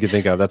everything that you could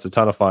think of. That's a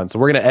ton of fun. So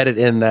we're going to edit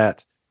in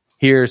that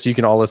here so you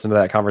can all listen to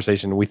that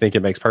conversation. We think it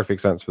makes perfect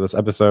sense for this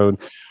episode.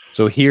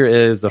 So here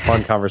is the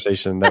fun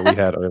conversation that we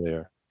had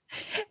earlier.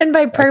 And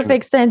by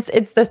perfect sense,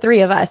 it's the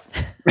three of us.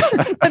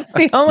 That's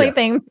the only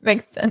thing that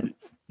makes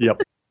sense.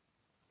 Yep.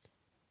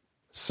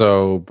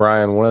 So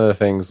Brian, one of the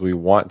things we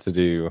want to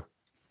do,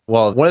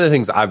 well, one of the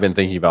things I've been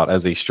thinking about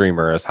as a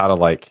streamer is how to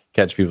like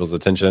catch people's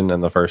attention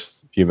in the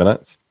first few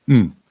minutes.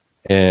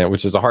 And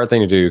which is a hard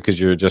thing to do because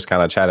you're just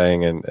kind of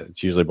chatting and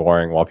it's usually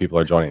boring while people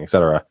are joining,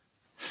 etc.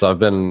 So I've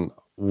been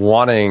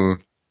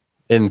wanting,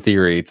 in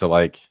theory, to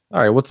like, all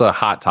right, what's a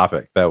hot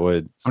topic that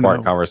would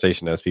spark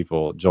conversation as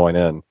people join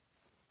in?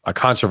 A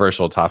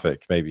controversial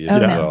topic, maybe, as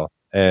well.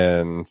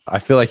 And I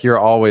feel like you're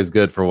always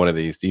good for one of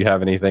these. Do you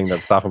have anything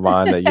that's top of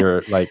mind that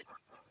you're like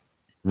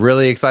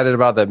really excited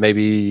about that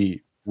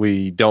maybe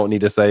we don't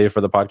need to say for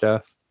the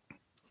podcast?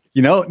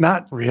 You know,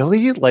 not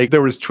really. Like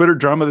there was Twitter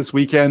drama this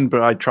weekend,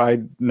 but I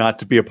tried not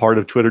to be a part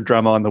of Twitter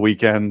drama on the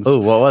weekends. Oh,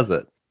 what was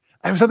it?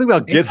 It was something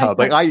about GitHub.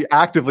 Like I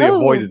actively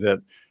avoided it.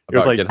 It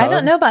was like, GitHub? I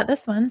don't know about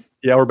this one.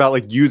 Yeah, or about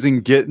like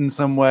using Git in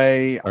some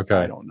way. Okay.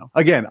 I don't know.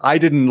 Again, I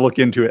didn't look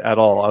into it at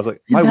all. I was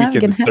like, my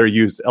weekend is better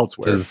used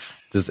elsewhere.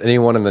 Does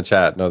anyone in the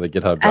chat know the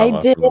GitHub drama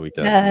I did from the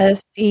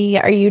weekend? see.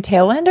 Are you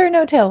Tailwind or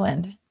no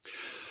Tailwind?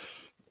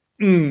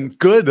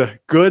 Good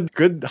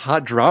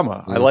hot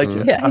drama. I like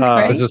it. Yeah,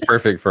 right? This is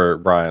perfect for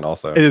Brian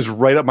also. It is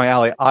right up my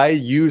alley. I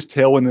use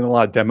Tailwind in a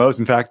lot of demos.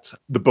 In fact,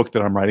 the book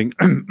that I'm writing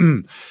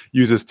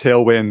uses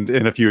Tailwind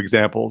in a few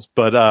examples.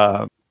 But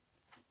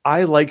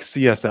I like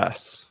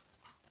CSS.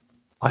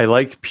 I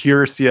like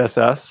pure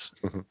CSS.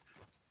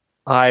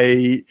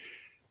 I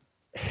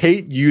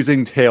hate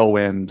using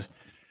Tailwind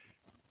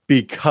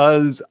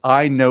because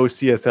I know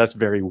CSS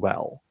very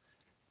well.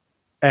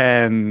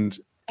 And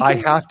I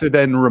have to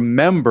then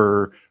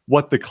remember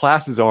what the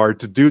classes are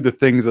to do the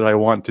things that I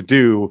want to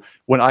do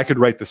when I could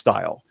write the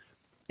style.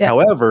 Yeah.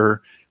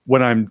 However,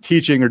 when I'm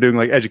teaching or doing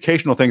like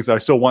educational things that I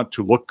still want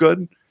to look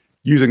good,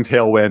 using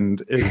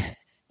Tailwind is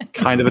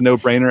kind of a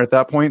no-brainer at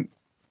that point.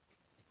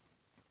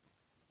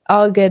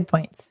 All good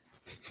points.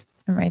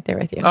 I'm right there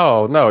with you.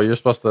 Oh, no, you're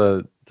supposed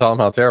to tell them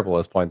how terrible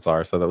his points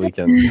are so that we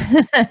can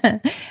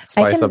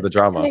spice up the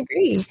drama. I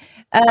agree.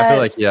 I feel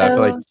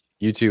like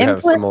you two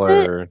have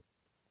similar...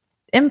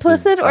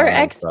 Implicit or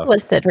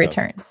explicit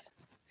returns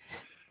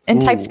in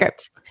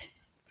TypeScript?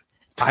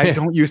 I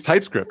don't use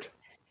TypeScript.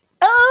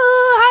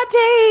 Oh,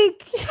 hot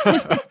take!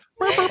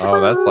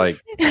 Oh, that's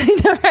like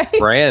right?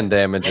 brand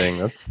damaging.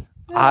 That's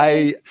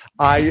I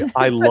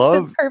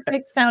love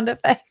perfect sound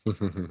effects.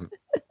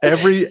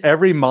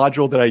 every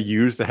module that I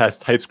use that has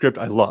TypeScript.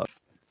 I love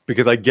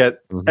because I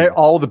get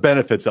all the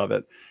benefits of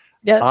it.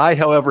 Yep. I,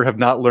 however, have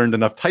not learned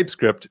enough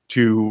TypeScript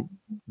to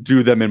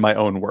do them in my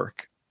own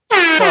work.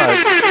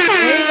 But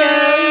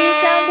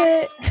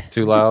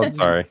too loud.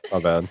 Sorry, my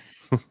bad.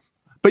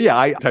 But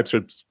yeah,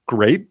 TypeScript's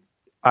great.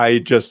 I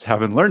just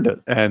haven't learned it,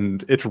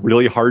 and it's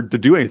really hard to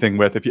do anything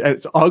with.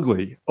 It's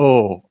ugly.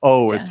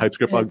 Is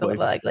TypeScript ugly? It's a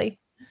little ugly.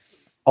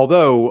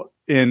 Although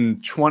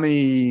in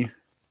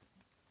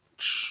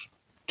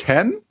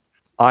 2010,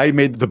 I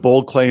made the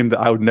bold claim that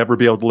I would never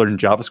be able to learn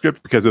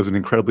JavaScript because it was an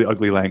incredibly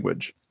ugly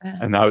language,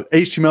 and now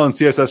HTML and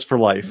CSS for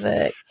life.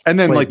 And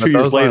then, 2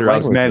 years later, I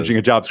was managing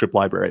a JavaScript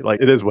library.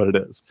 Like, it is what it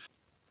is.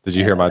 Did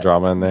you hear my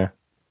drama in there?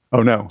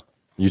 Oh, no.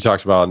 You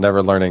talked about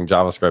never learning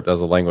JavaScript as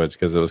a language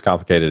because it was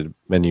complicated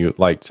and you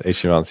liked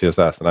HTML and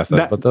CSS. And I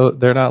said, but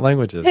they're not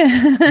languages.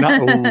 That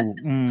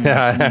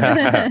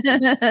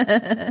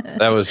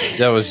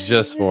was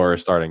just for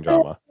starting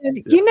drama.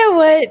 You know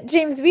what,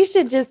 James? We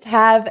should just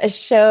have a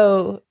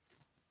show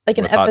like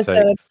an With hot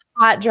episode takes.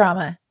 hot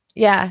drama.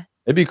 Yeah.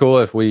 It'd be cool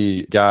if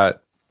we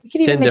got You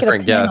could 10 make it a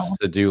different panel. guests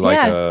to do like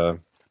Yeah.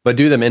 but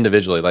do them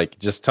individually. Like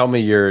just tell me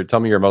your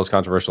most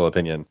controversial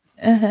opinion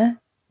Uh-huh.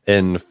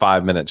 in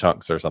 5-minute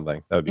chunks or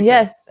something. That would be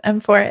Yes, I'm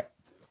for it.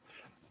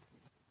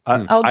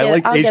 I I'll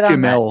like get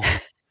on that.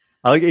 HTML.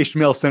 I like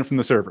HTML sent from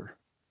the server.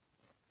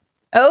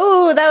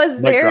 Oh, that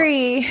was Mic drop.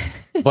 very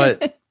cool.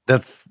 But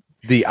that's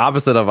the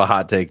opposite of a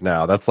hot take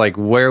now. That's like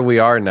where we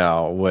are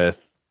now with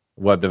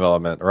web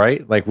development,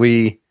 right? Like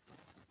we've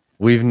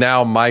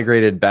now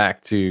migrated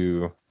back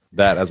to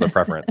that as a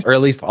preference, or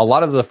at least a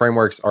lot of the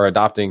frameworks are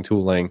adopting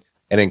tooling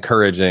and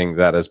encouraging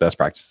that as best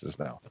practices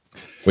now,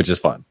 which is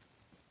fun.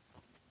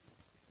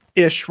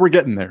 Ish, we're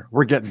getting there.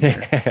 We're getting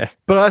there.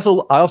 But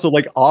I also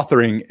like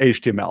authoring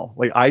HTML.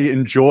 Like I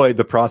enjoy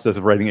the process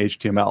of writing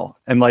HTML.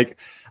 And like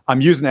I'm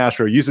using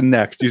Astro, using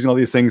Next, using all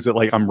these things that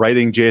like I'm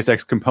writing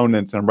JSX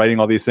components and I'm writing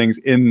all these things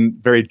in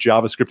very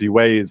JavaScripty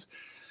ways.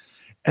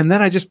 And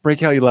then I just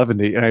break out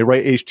 11D and I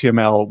write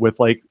HTML with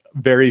like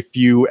very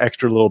few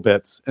extra little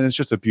bits. And it's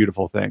just a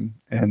beautiful thing.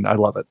 And I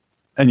love it.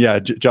 And yeah,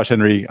 Josh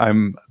Henry,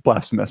 I'm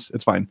blasphemous.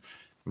 It's fine.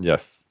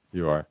 Yes,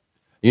 you are.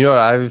 You know what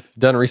I've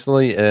done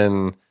recently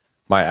in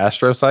my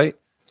Astro site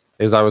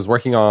is I was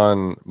working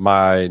on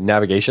my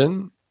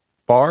navigation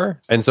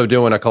bar. And so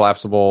doing a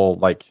collapsible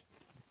like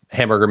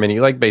hamburger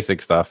menu, like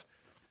basic stuff.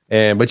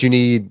 But you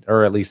need,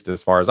 or at least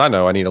as far as I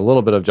know, I need a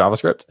little bit of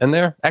JavaScript in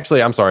there.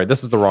 Actually, I'm sorry,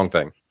 this is the wrong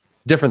thing.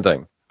 Different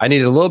thing. I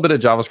needed a little bit of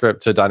JavaScript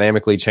to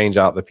dynamically change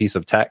out the piece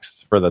of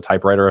text for the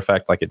typewriter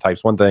effect. Like it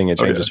types one thing, it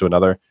changes to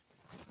another.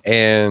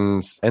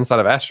 And inside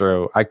of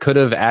Astro, I could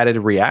have added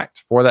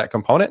React for that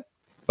component,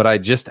 but I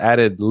just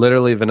added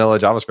literally vanilla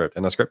JavaScript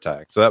in a script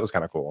tag. So that was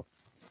kind of cool.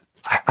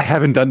 I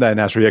haven't done that in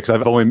Astro yet because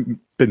I've only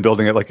been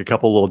building it like a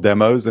couple little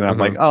demos, and I'm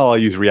like, oh, I'll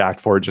use React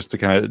for it just to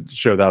kind of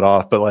show that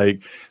off. But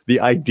like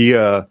the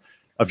idea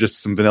of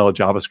just some vanilla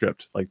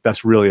JavaScript, like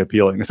that's really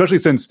appealing, especially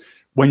since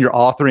when you're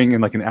authoring in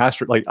like an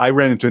Astro, like I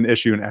ran into an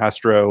issue in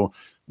Astro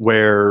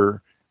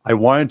where I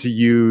wanted to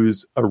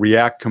use a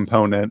React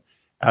component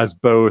as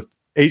both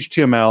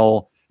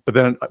HTML, but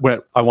then when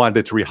I wanted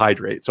it to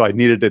rehydrate, so I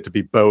needed it to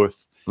be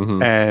both.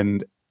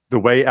 And the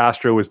way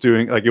Astro was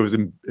doing, like it was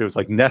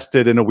like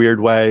nested in a weird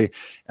way.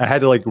 I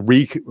had to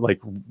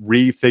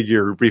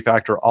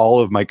refactor all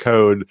of my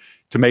code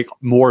to make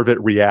more of it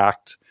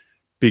React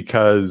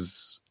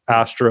because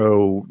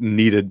Astro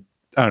needed,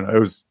 I don't know, it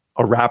was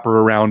a wrapper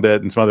around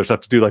it and some other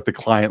stuff to do like the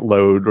client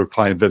load or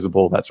client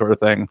visible, that sort of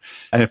thing.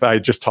 And if I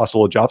just tossed a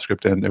little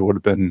JavaScript in, it would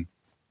have been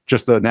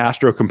just an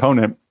Astro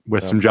component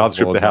with some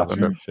JavaScript to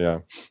happen.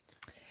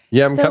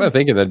 Yeah, I'm kind of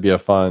thinking that'd be a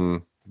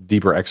fun,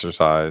 deeper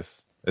exercise.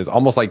 It's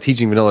almost like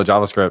teaching vanilla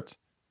JavaScript,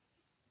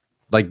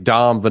 like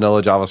DOM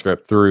vanilla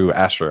JavaScript through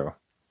Astro.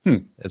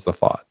 Is the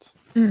thought.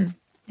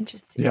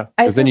 interesting. Yeah,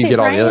 because then you get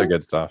all the other Brian,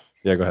 good stuff.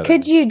 Yeah, go ahead.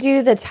 Could you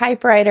do the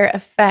typewriter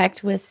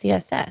effect with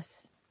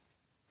CSS?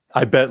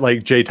 I bet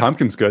like Jay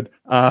Tompkins could.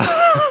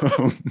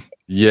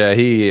 Yeah,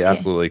 he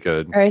absolutely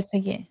could. Or I was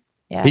thinking,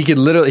 yeah. He could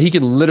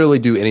literally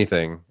do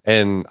anything.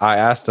 And I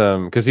asked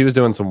him because he was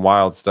doing some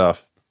wild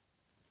stuff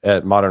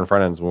at Modern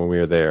Front Ends when we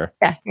were there.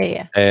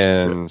 Yeah.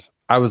 And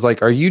I was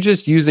like, "Are you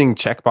just using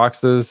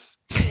checkboxes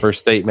for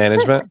state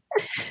management?"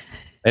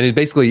 And it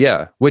basically,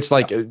 yeah. Which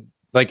like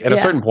at a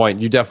certain point,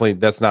 you definitely,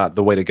 that's not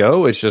the way to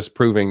go. It's just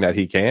proving that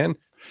he can.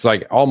 So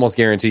I almost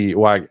guarantee,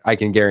 I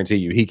can guarantee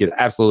you, he could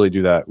absolutely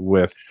do that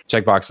with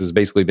checkboxes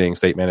basically being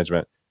state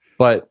management.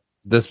 But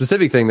the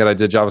specific thing that I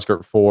did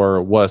JavaScript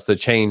for was to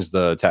change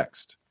the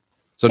text.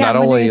 So not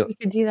only you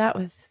could do that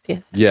with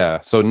CSS.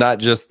 Yeah. So not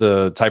just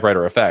the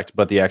typewriter effect,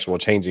 but the actual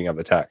changing of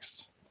the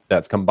text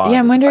that's combined. Yeah,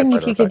 I'm with the wondering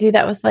if typewriter you could effect. do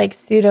that with like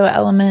pseudo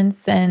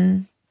elements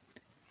and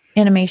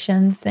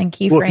animations and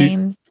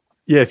keyframes.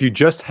 If you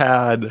just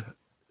had,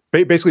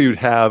 basically you'd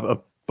have a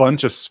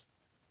bunch of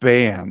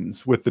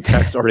spans with the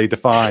text already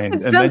defined.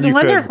 It and sounds then you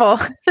wonderful.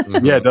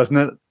 Mhm. Yeah, doesn't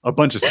it? A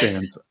bunch of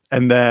spans.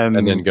 And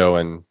then go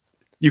and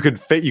you could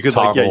like, you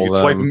toggle could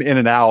swipe them. them in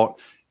and out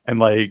and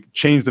like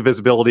change the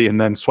visibility and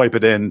then swipe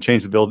it in,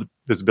 change the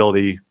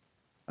visibility.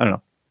 I don't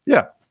know.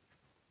 Yeah.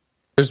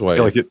 there's ways.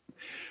 I feel like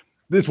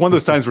it's one of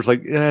those times where it's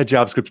like,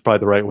 JavaScript's probably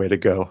the right way to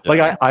go. Yeah.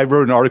 Like I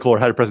wrote an article or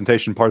had a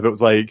presentation. Part of it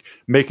was like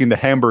making the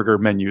hamburger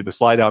menu, the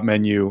slide out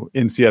menu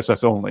in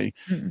CSS only.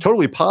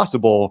 Totally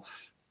possible,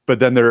 but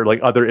then there are like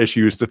other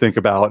issues to think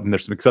about, and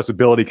there's some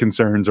accessibility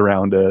concerns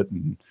around it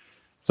and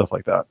stuff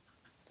like that.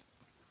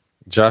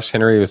 Josh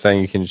Henry was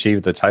saying you can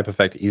achieve the type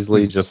effect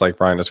easily, just like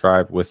Brian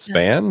described with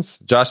spans.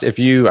 Josh,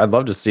 I'd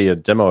love to see a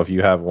demo if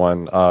you have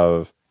one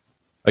of,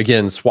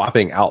 again,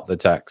 swapping out the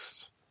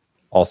text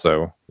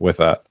also with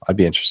that. I'd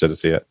be interested to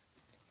see it.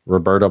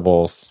 Robert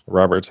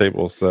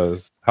Table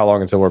says, how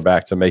long until we're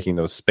back to making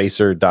those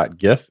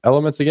spacer.gif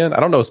elements again? I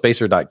don't know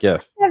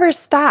spacer.gif. Never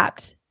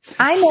stopped.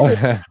 I never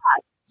stopped.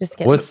 Just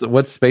kidding.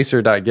 What's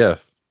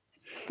spacer.gif?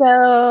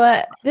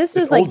 So this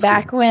was It's like old school.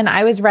 back when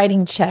I was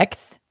writing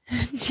checks.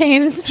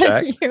 James,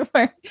 Checks?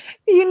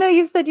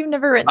 you said you've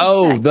never written.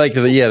 Oh, checks. like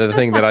the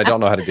thing that I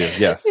don't know how to do.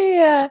 Yes.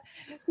 Yeah.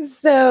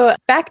 So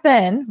back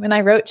then, when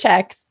I wrote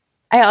checks,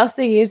 I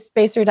also used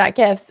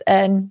spacer.gifs.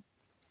 And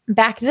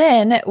back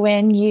then,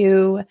 when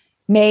you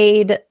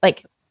made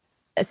like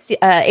a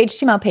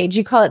HTML page,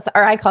 you call it,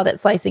 or I called it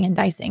slicing and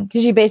dicing,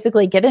 because you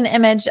basically get an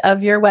image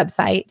of your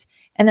website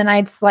and then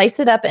I'd slice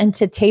it up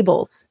into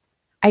tables.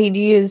 I'd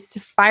use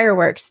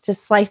Fireworks to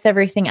slice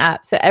everything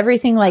up. So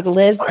everything like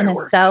lives in a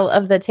cell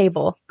of the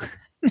table.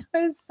 It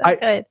was so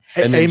good.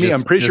 And Amy,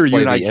 I'm pretty sure you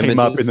and I came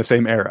up in the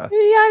same era.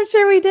 Yeah, I'm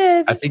sure we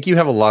did. I think you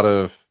have a lot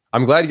of,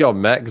 I'm glad y'all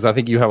met because I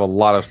think you have a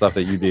lot of stuff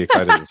that you'd be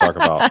excited to talk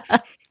about.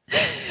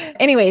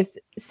 Anyways,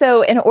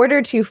 so in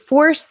order to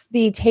force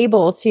the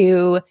table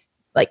to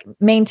like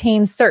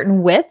maintain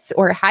certain widths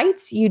or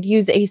heights, you'd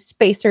use a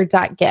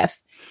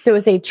spacer.gif. So it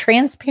was a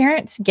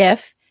transparent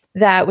GIF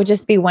that would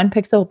just be 1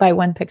 pixel by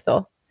 1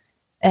 pixel.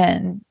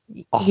 And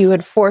you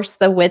would force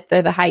the width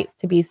or the height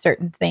to be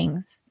certain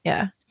things.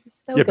 Yeah.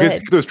 So yeah, good. because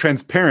it was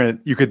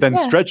transparent, you could then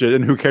stretch it,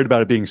 and who cared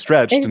about it being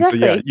stretched?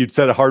 Exactly. And so, you'd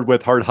set a hard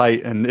width, hard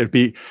height, and it'd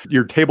be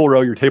your table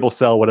row, your table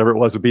cell, whatever it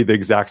was, would be the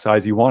exact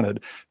size you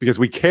wanted because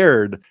we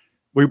cared.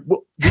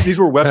 These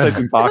were websites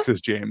in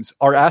boxes, James.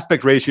 Our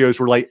aspect ratios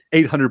were like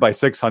 800 by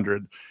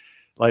 600.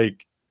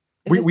 Like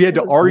we had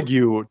to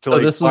argue to like.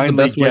 So this was the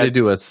best way to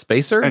do a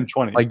spacer and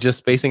 20, like just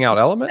spacing out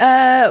elements.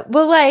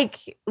 Well,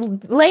 like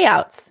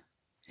layouts.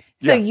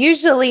 So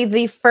usually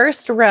the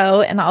first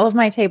row in all of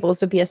my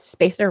tables would be a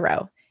spacer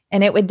row,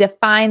 and it would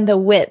define the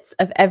widths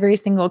of every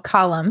single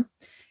column.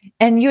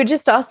 And you would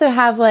just also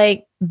have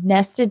like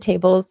nested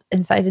tables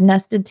inside of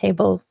nested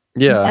tables.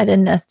 Inside of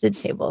nested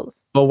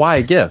tables. But why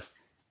a GIF?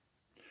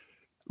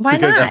 Why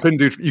because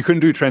not? You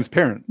couldn't do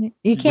transparent.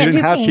 You can't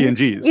do have pings.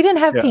 PNGs. We didn't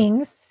have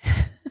pings.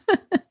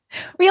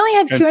 We only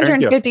had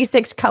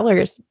 256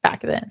 colors back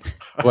then.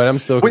 Wait, I'm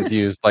still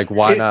confused. Like,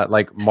 why not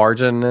like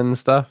margin and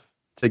stuff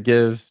to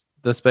give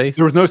the space?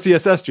 There was no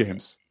CSS,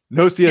 James.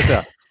 No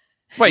CSS.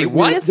 Wait,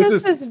 what?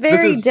 CSS was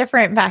very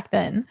different back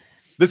then.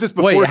 This is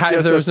before Wait,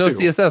 CSS there was no 2.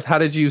 CSS. How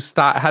did you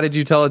stop? How did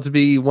you tell it to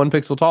be 1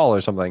 pixel tall or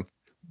something?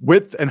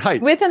 Width and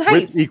height.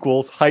 Width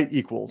equals height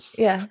equals.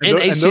 Yeah. In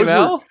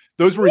HTML?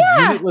 Those were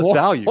unitless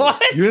values.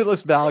 What?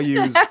 Unitless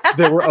values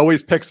that were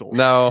always pixels.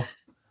 No,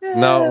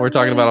 we're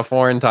talking about a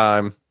foreign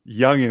time.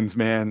 Youngins,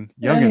 man.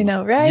 Youngins. I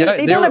know, right? Yeah,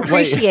 they don't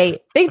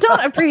appreciate. They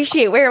don't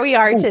appreciate where we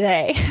are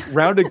today.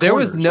 Rounded corners. There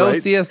was no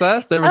right?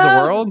 CSS. There was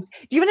a world.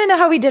 Do you want to know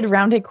how we did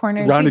rounded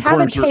corners? Rounded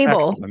corners We'd have a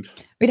table. excellent.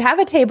 We'd have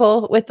a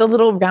table with the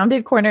little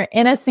rounded corner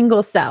in a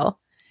single cell,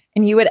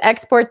 and you would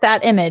export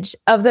that image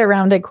of the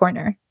rounded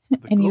corner,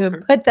 and you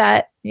would put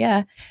that.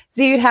 Yeah.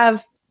 So you'd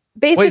have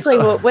basically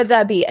what would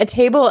that be? A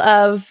table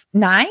of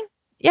 9?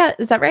 Yeah,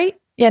 is that right?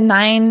 Yeah,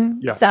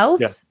 9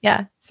 cells.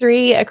 Yeah,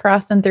 3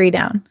 across and 3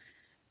 down.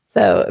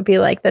 So it'd be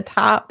like the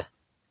top,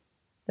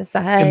 the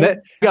side. And that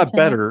got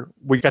better.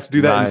 We got to do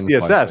that in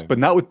CSS, but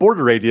not with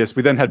border radius.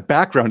 We then had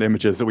background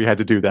images that we had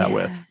to do that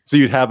with. So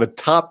you'd have a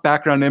top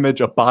background image,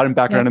 a bottom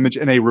background image,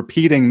 and a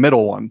repeating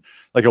middle one,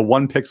 like a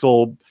 1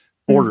 pixel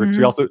border.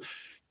 Mm-hmm.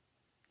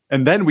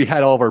 And then we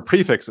had all of our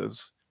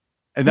prefixes.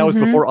 And that was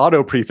before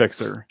auto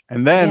prefixer.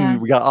 And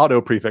then we got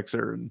auto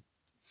prefixer.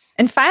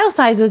 And file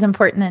size was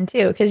important then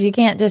too, because you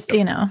can't just,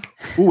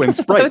 Ooh, and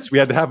sprites. We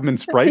had to have them in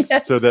sprites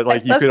so that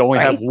like you could only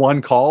have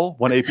one call,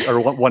 one AP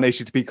or one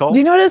HTTP call. Do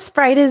you know what a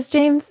sprite is,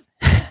 James?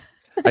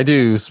 I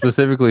do,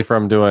 specifically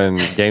from doing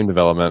game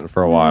development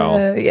for a while.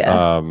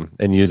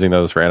 And using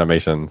those for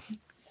animations.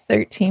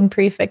 13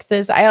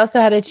 prefixes. I also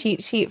had a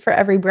cheat sheet for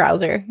every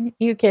browser.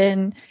 You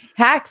can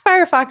hack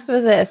Firefox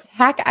with this,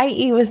 hack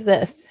IE with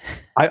this.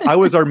 I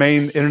was our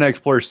main Internet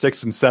Explorer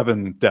 6 and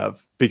 7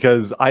 dev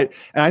because I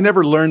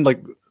never learned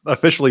like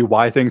officially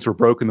why things were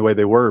broken the way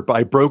they were, but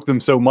I broke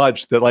them so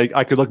much that like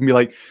I could look and be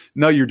like,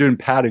 no, you're doing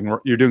padding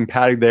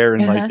there,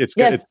 and like it's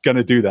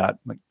gonna do that.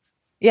 Like,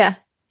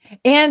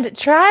 and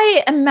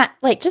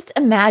just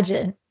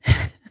imagine.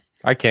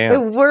 I can't. The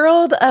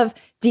world of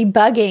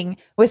debugging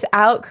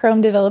without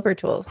Chrome developer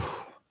tools.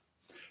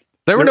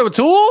 There were no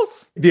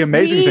tools? The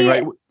amazing thing,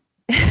 right?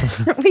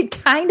 We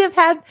kind of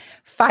had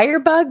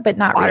Firebug, but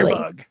not really,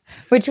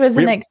 which was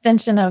an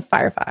extension of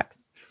Firefox.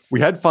 We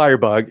had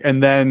Firebug,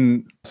 and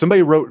then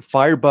somebody wrote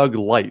Firebug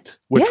Lite,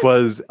 which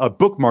was a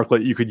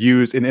bookmarklet you could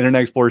use in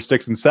Internet Explorer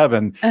 6 and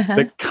 7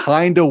 that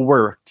kind of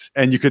worked,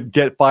 and you could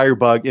get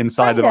Firebug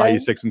inside of IE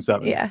 6 and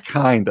 7. Yeah.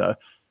 Kind of.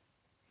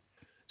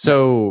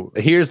 So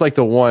here's like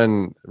the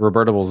one,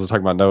 Roberta was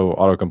talking about no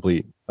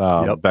autocomplete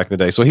back in the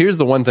day. So here's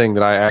the one thing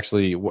that I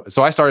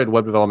started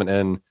web development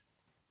in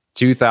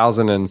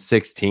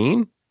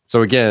 2016.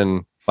 So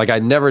again, like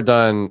I'd never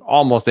done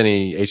almost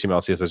any HTML,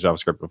 CSS,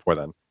 JavaScript before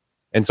then.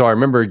 And so I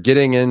remember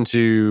getting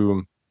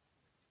into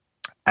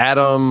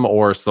Atom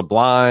or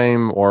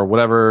Sublime or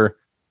whatever,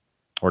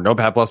 or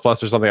Notepad++ or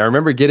something. I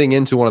remember getting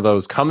into one of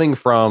those coming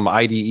from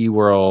IDE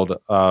world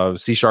of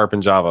C#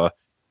 and Java.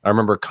 I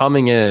remember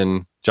coming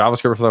in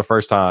JavaScript for the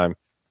first time.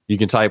 You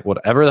can type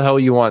whatever the hell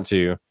you want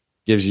to,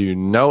 gives you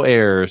no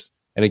errors,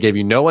 and it gave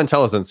you no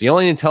IntelliSense. The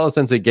only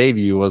IntelliSense it gave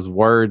you was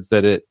words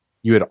that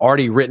you had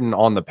already written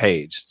on the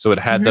page. So it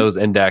had those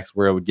index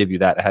where it would give you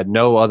that. It had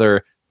no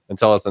other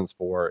IntelliSense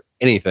for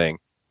anything.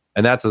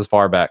 And that's as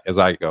far back as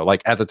I go.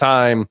 Like at the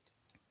time,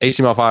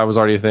 HTML5 was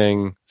already a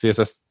thing.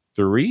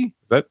 CSS3,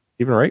 is that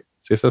even right?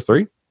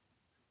 CSS3?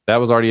 That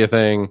was already a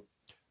thing.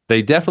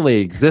 They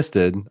definitely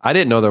existed. I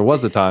didn't know there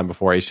was a time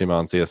before HTML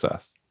and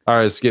CSS.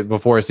 Or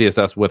before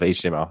CSS with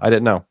HTML. I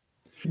didn't know.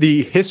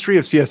 The history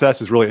of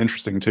CSS is really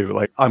interesting too.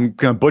 Like, I'm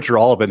gonna butcher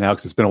all of it now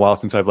because it's been a while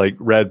since I've like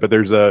read, but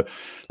there's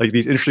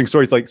these interesting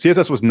stories. Like,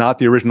 CSS was not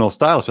the original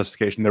style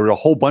specification. There were a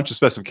whole bunch of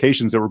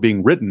specifications that were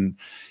being written,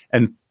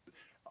 and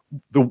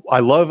I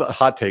love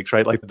hot takes,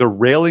 right? Like the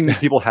railing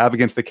people have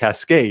against the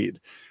cascade,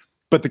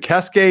 but the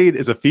cascade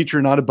is a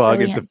feature, not a bug.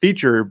 Brilliant. It's a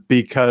feature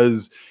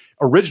because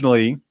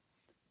originally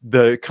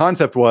the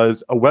concept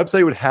was a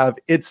website would have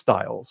its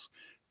styles,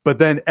 but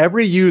then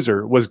every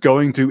user was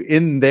going to,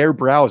 in their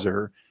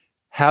browser,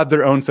 have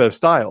their own set of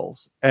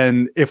styles.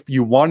 And if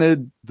you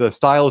wanted the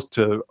styles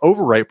to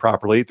overwrite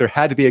properly, there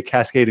had to be a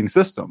cascading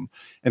system.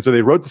 And so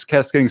they wrote this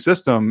cascading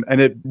system, and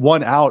it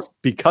won out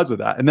because of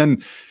that. And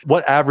then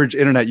what average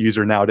internet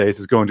user nowadays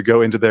is going to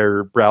go into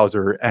their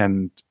browser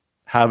and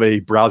have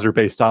a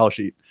browser-based style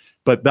sheet?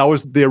 But that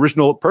was the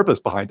original purpose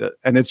behind it.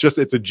 And it's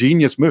a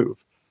genius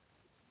move.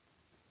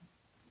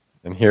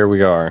 And here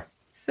we are.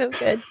 So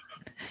good.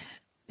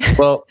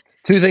 Well,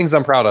 two things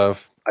I'm proud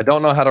of. I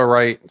don't know how to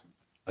write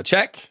a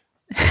check.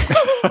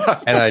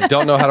 And I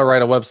don't know how to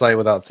write a website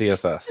without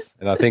CSS.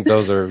 And I think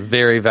those are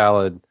very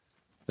valid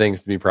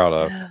things to be proud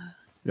of.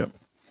 Yep.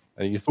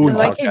 I used to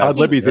Todd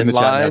Libby's in the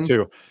chat now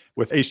too,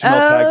 with HTML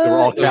tags that were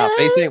all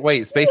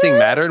caps. Spacing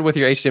mattered with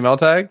your HTML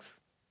tags?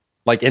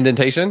 Like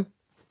indentation?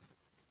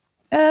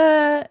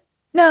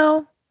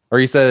 No. Or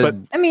you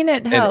said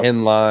it helped.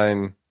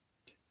 Inline.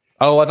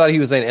 Oh, I thought he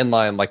was saying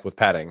inline like with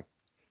padding.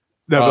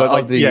 No,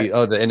 but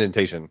the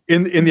indentation.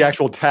 In the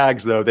actual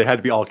tags, though, they had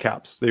to be all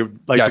caps. They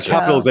the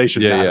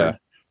capitalization mattered.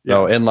 Yeah.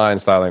 No, inline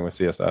styling with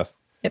CSS.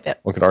 Yep.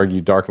 One could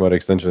argue dark mode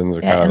extensions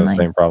are kind of the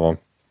same problem.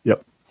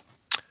 Yep.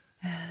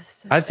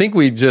 I think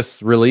we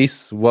just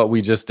release what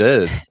we just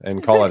did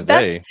and call it a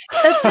day.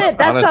 That's it.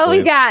 That's all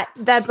we got.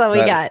 That's all we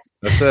got.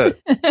 That's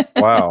it.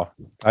 Wow.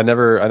 I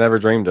never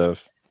dreamed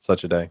of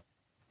such a day.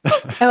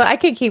 I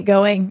could keep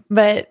going,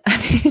 but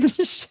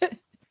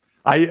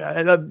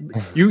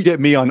you get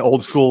me on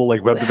old school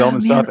like web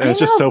development stuff, and it's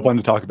just so fun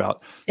to talk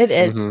about. It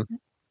is. Mm-hmm.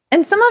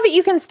 And some of it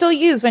you can still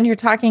use when you're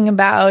talking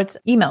about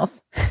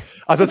emails.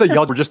 I was gonna say,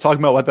 y'all were just talking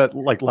about what that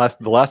like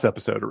the last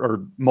episode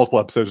or multiple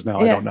episodes now.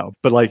 I don't know,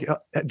 but like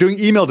doing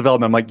email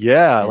development, I'm like,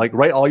 like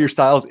write all your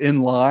styles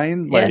in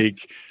line,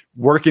 like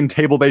work in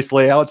table-based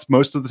layouts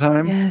most of the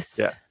time. Yes.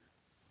 Yeah.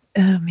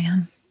 Oh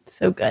man,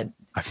 so good.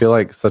 I feel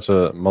like such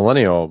a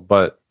millennial,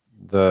 but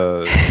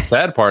the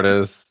sad part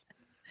is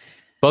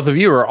both of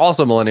you are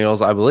also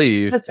millennials, I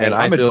believe, right. And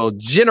I feel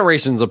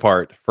generations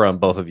apart from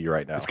both of you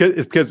right now. It's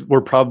because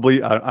we're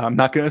probably, I'm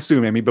not going to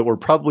assume, Amy, but we're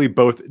probably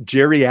both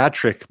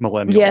geriatric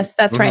millennials. Yes,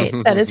 that's right.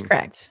 That is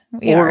correct.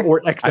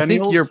 Or exennials. I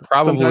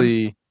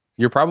think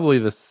you're probably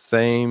the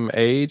same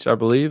age, I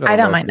believe. I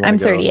don't mind. I'm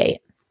 38.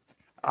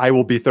 I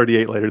will be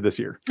 38 later this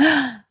year.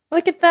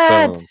 Look at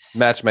that. Boom.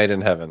 Match made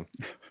in heaven.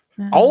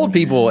 Old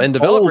people in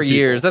developer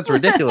years. That's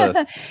ridiculous.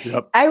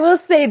 Yep. I will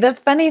say the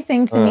funny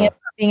thing to me about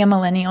being a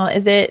millennial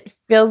is it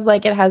feels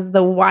like it has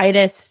the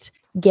widest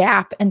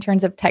gap in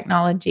terms of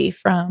technology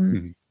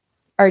from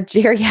our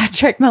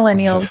geriatric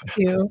millennials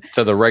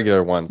to the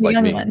regular ones, like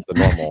me, the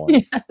normal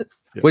ones. Yes.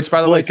 Which,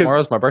 by the way,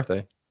 tomorrow's my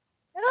birthday.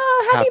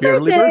 Oh, happy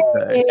early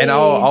birthday! And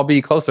I'll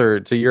be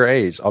closer to your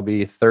age. I'll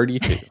be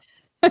 32.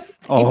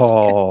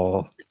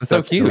 Oh, that's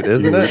so cute,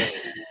 isn't it?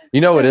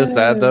 You know, it is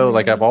sad though.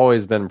 Like I've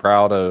always been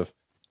proud of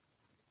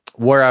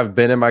where I've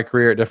been in my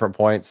career at different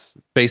points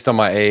based on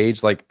my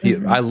age. Like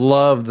I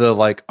love the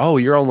like, oh,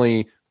 you're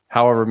only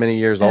however many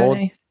years old.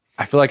 Nice.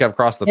 I feel like I've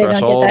crossed the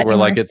threshold where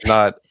like it's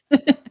not,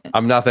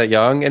 I'm not that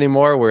young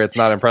anymore, where it's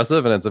not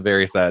impressive and it's a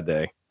very sad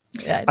day.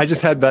 Yeah, I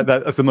just had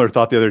a similar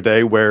thought the other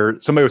day where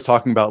somebody was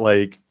talking about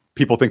like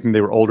people thinking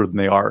they were older than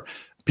they are.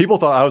 People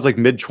thought I was like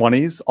mid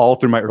 20s all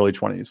through my early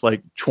 20s,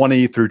 like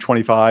 20 through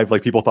 25.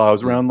 Like people thought I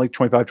was around like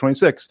 25,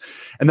 26.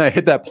 And then I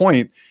hit that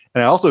point,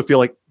 and I also feel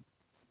like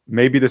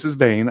maybe this is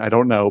vain, I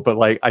don't know, but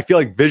like I feel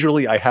like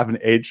visually I haven't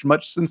aged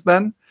much since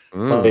then.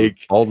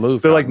 Like old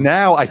move. So like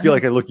now I feel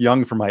like I look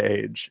young for my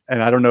age,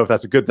 and I don't know if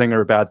that's a good thing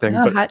or a bad thing,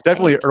 but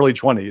definitely early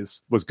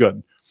 20s was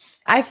good.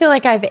 I feel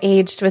like I've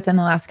aged within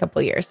the last couple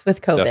of years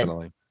with COVID.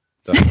 Definitely.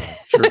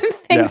 True.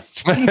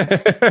 Thanks.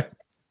 I'm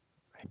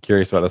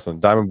curious about this one.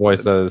 Diamond Boy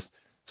says,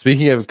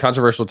 speaking of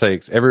controversial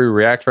takes, every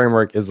React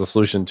framework is a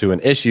solution to an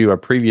issue a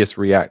previous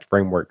React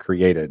framework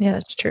created. Yeah,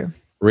 that's true.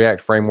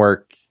 React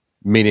framework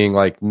meaning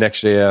like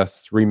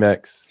Next.js,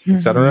 Remix,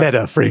 etc.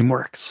 Meta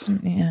frameworks.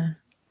 Yeah.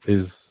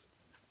 Is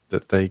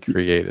that they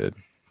created.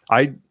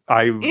 I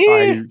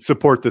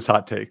support this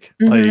hot take.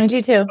 I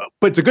do too.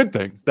 But it's a good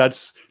thing.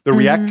 That's the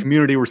React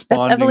community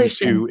responding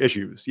to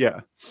issues.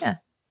 Yeah. Yeah.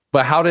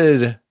 But how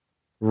did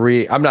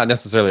I'm not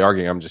necessarily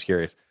arguing, I'm just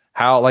curious.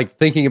 How, like,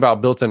 thinking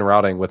about built-in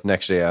routing with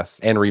Next.js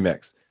and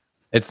Remix,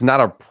 it's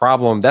not a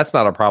problem. That's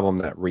not a problem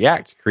that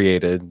React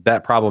created.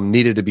 That problem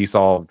needed to be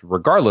solved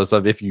regardless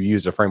of if you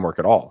used a framework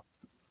at all.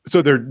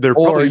 So there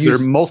Or are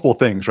multiple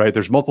things, right?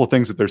 There's multiple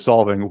things that they're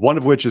solving. One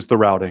of which is the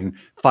routing.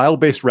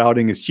 File-based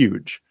routing is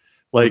huge.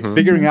 Like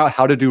figuring out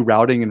how to do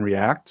routing in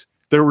React,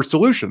 there were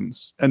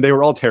solutions and they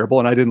were all terrible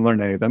and I didn't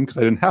learn any of them because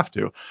I didn't have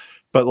to.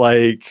 But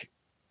like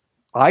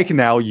I can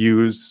now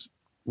use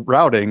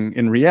routing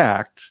in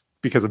React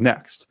because of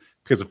Next,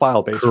 because of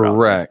file-based routing.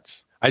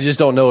 Correct. I just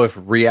don't know if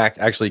React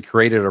actually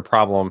created a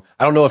problem.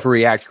 I don't know if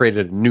React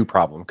created a new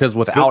problem because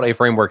without a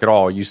framework at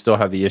all, you still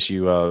have the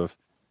issue of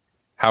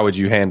how would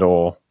you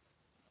handle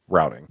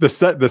routing? The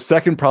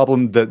second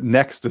problem that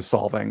Next is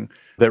solving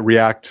that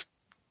React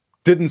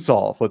didn't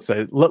solve, let's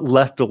say,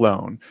 left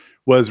alone,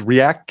 was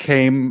React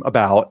came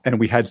about and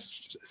we had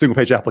single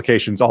page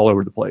applications all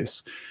over the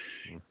place.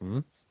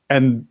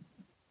 And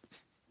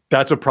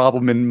that's a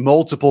problem in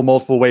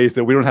multiple ways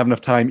that we don't have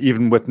enough time,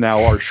 even with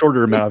now our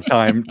shorter amount of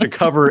time, to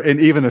cover in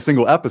even a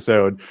single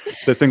episode,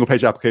 that single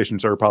page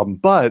applications are a problem.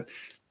 But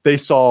they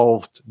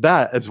solved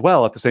that as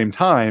well at the same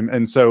time.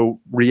 And so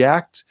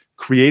React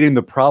creating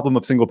the problem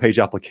of single page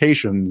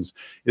applications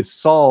is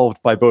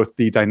solved by both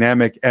the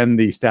dynamic and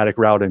the static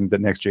routing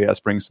that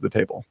Next.js brings to the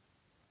table.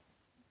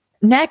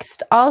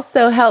 Next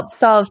also helps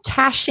solve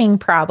caching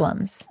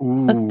problems.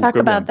 Let's talk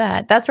about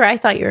that. That's where I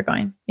thought you were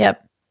going.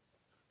 Yep.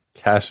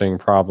 Caching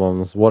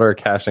problems. What are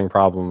caching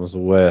problems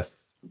with?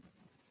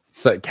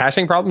 So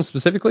caching problems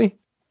specifically?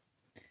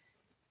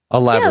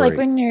 Elaborate. Yeah, like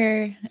when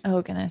you're,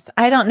 oh goodness.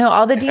 I don't know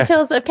all the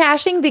details of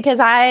caching because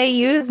I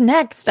use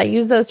Next. I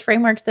use those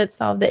frameworks that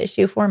solve the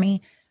issue for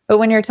me. But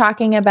when you're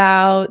talking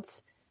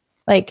about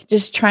like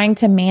just trying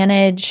to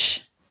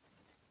manage.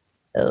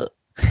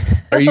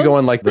 Are you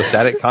going like the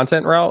static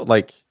content route?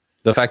 Like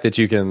the fact that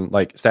you can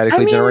like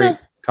statically generate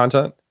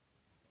content?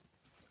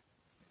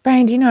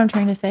 Brian, do you know what I'm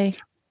trying to say?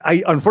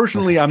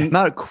 Unfortunately, I'm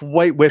not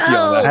quite with you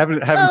on that. I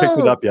haven't picked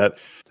it up yet.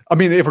 I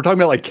mean, if we're talking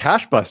about like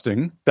cache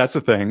busting, that's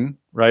a thing,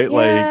 right? Yeah.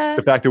 Like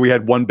the fact that we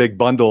had one big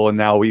bundle and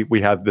now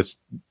we have this,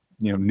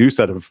 new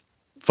set of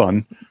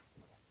fun.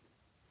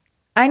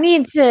 I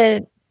need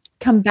to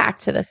come back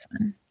to this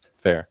one.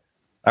 Fair.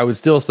 I would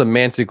still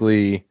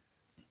semantically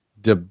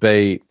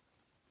debate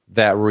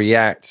that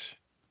React,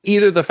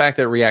 either the fact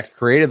that React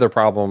created the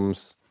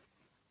problems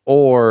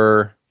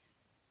or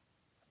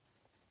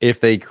if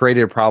they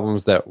created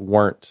problems that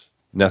weren't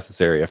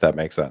necessary, if that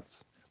makes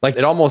sense. Like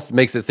it almost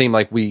makes it seem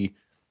like we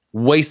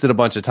wasted a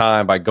bunch of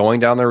time by going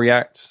down the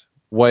React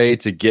way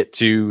to get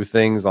to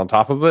things on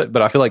top of it.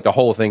 But I feel like the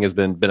whole thing has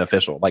been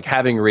beneficial. Like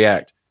having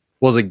React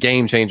was a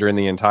game changer in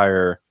the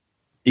entire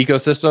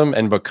ecosystem.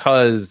 And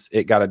because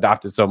it got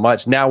adopted so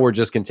much, now we're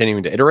just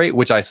continuing to iterate,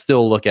 which I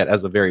still look at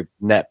as a very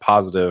net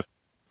positive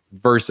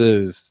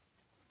versus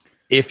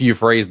if you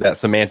phrase that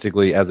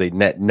semantically as a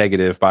net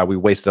negative by we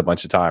wasted a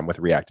bunch of time with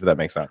React, if that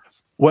makes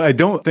sense. Well, I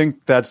don't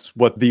think that's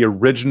what the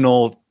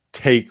original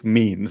take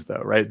means,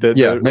 though, right?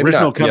 The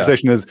original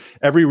conversation is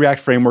every React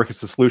framework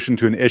is a solution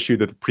to an issue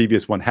that the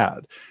previous one had.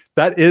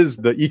 That is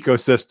the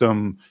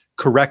ecosystem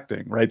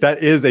correcting, right?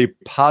 That is a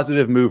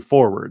positive move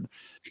forward.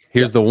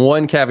 Here's the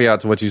one caveat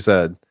to what you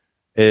said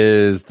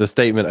is the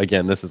statement,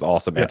 again, this is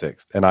all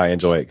semantics, and I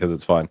enjoy it because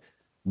it's fun,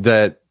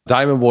 that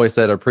Diamond Boy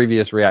said a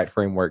previous React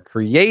framework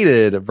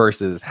created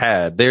versus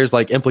had. There's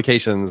like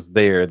implications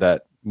there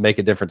that make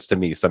a difference to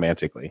me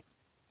semantically.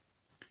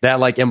 That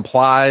like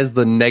implies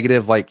the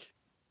negative, like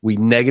we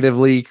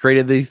negatively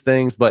created these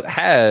things, but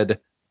had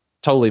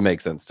totally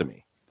makes sense to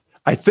me.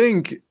 I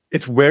think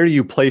it's where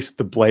you place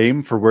the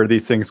blame for where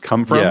these things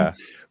come from. Yeah.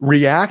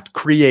 React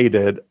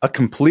created a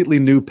completely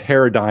new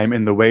paradigm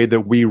in the way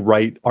that we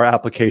write our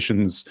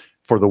applications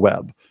for the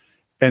web.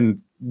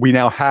 And we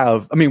now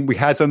have, we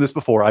had some of this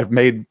before. I've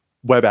made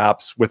web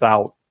apps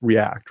without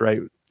React,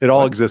 right? It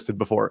all existed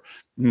before.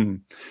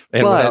 And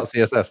without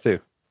CSS too.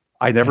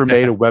 I never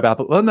made a web app.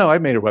 Well, no, I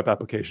made a web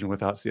application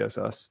without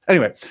CSS.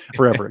 Anyway,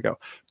 forever ago.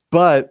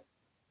 But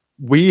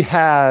we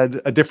had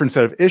a different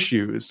set of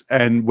issues.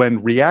 And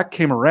when React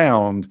came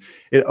around,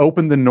 it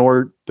opened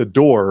the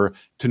door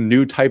to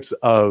new types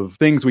of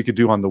things we could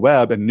do on the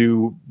web and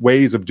new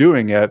ways of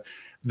doing it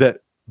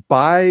that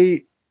by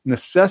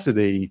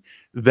necessity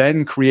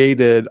then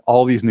created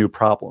all these new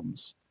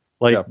problems.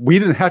 We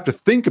didn't have to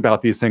think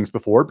about these things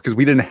before because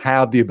we didn't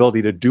have the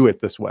ability to do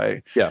it this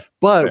way. Yeah.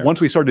 But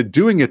once we started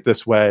doing it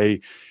this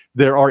way,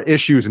 there are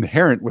issues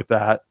inherent with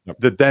that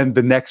that then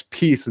the next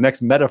piece, the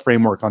next meta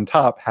framework on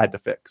top had to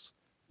fix.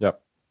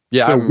 Yep.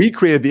 Yeah. So we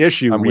created the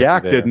issue,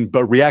 React didn't,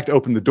 but React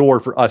opened the door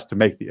for us to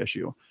make the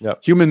issue.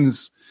 Yep.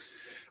 Humans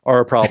are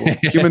a problem.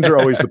 Humans are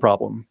always the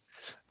problem.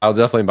 I'll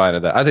definitely buy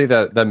into that. I think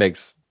that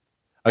makes,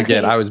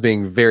 again, I was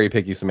being very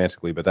picky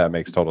semantically, but that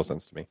makes total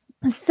sense to me.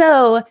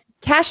 So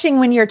caching,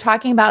 when you're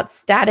talking about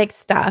static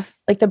stuff,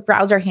 like the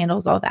browser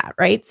handles all that,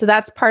 right? So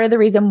that's part of the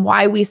reason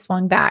why we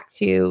swung back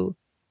to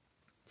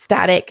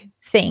static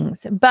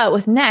things. But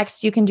with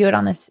Next, you can do it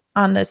on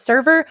the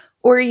server,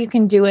 or you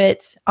can do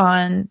it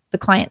on the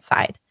client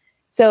side.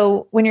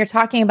 So when you're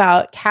talking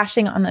about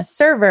caching on the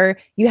server,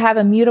 you have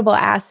immutable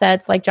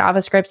assets like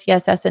JavaScript,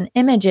 CSS, and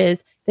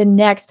images that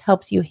Next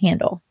helps you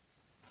handle.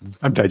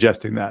 I'm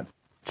digesting that.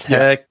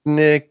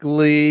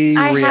 Technically,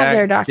 I have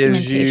their React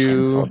gives documentation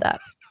you pulled up.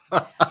 I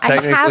have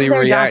technically their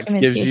React gives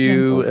documentation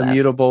you pulled up.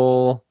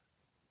 immutable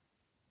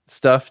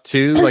stuff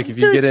too. Like if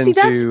you get into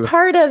that's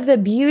part of the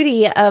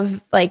beauty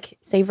of like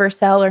say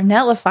Vercel or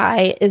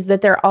Netlify is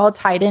that they're all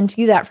tied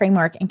into that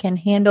framework and can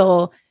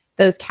handle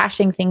those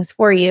caching things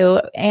for you.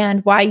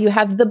 And why you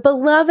have the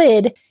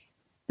beloved,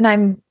 and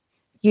I'm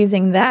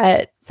using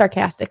that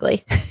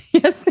sarcastically.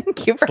 Yes,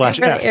 thank you for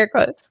the air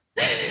quotes.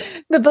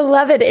 The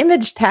beloved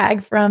image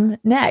tag from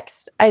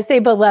Next. I say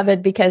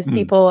beloved because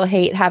people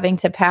hate having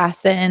to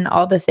pass in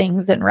all the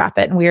things and wrap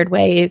it in weird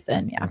ways.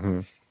 And yeah.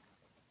 Mhm.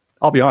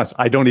 I'll be honest,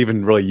 I don't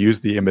even really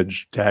use the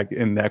image tag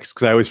in Next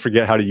because I always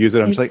forget how to use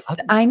it. I'm just like,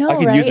 I know, I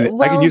can right? use it.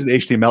 I can use the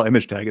HTML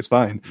image tag. It's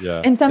fine.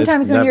 Yeah. And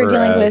sometimes It's when you're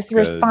never dealing as with good.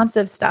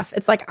 responsive stuff,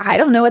 it's like, I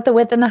don't know what the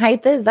width and the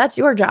height is. That's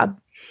your job.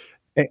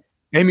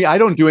 Amy, I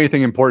don't do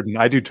anything important.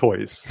 I do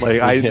toys. Like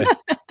Yeah.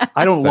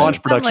 I don't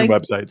launch production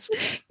like- websites.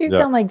 You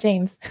Yeah. sound like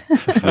James.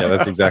 Yeah,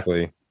 that's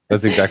exactly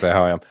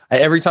how I am.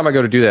 Every time I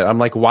go to do that, I'm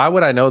like, why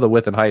would I know the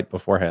width and height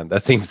beforehand?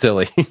 That seems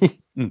silly.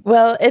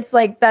 Well, it's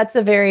like that's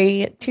a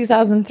very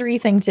 2003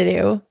 thing to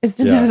do is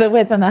to Yeah. know the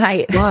width and the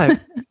height. But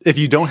if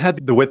you don't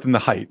have the width and the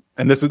height,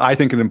 and this is, I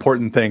think, an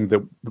important thing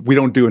that we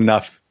don't do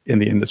enough in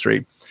the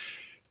industry,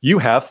 you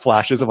have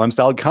flashes of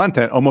unstyled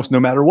content almost no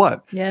matter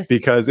what. Yes.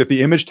 Because if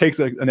the image takes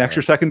an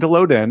extra second to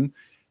load in,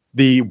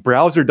 the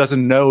browser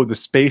doesn't know the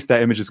space that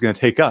image is going to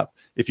take up.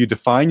 If you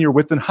define your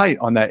width and height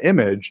on that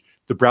image,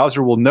 the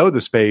browser will know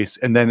the space,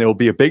 and then it will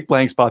be a big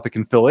blank spot that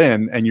can fill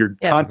in, and your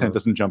content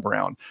doesn't jump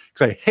around.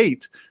 Because I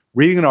hate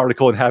reading an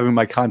article and having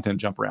my content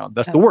jump around.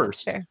 That's the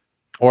worst. Fair.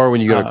 Or when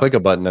you go to click a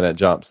button and it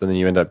jumps, and then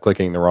you end up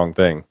clicking the wrong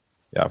thing.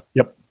 Yeah.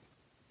 Yep.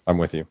 I'm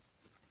with you.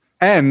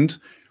 And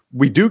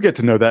we do get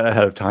to know that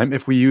ahead of time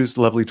if we use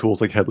lovely tools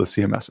like headless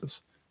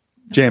CMSs,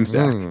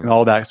 Jamstack, and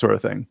all that sort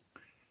of thing.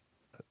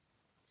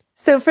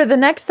 So for the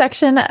next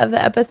section of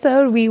the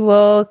episode, we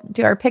will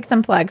do our picks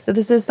and plugs. So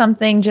this is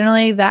something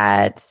generally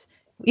that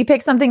we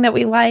pick something that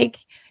we like,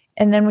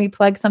 and then we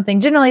plug something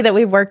generally that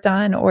we've worked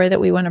on or that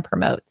we want to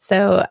promote.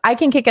 So I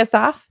can kick us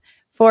off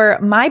for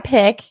my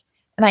pick,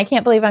 and I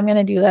can't believe I'm going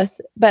to do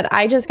this, but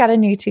I just got a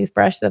new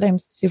toothbrush that I'm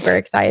super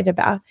excited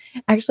about.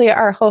 Actually,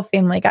 our whole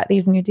family got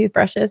these new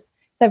toothbrushes.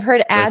 So I've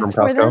heard ads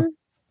for them.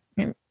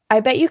 I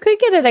bet you could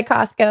get it at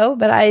Costco,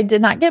 but I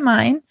did not get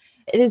mine.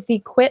 It is the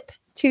Quip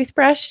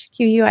toothbrush,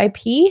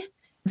 QUIP.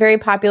 Very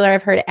popular.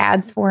 I've heard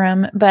ads for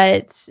them,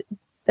 but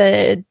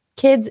the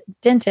kids'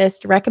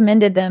 dentist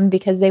recommended them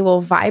because they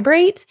will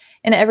vibrate.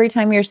 And every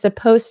time you're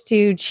supposed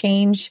to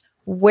change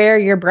where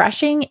you're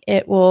brushing,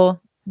 it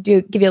will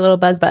give you a little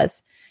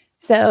buzz.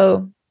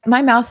 So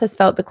my mouth has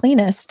felt the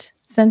cleanest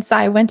since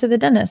I went to the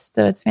dentist.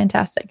 So it's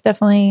fantastic.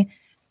 Definitely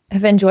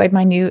have enjoyed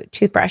my new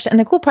toothbrush. And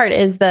the cool part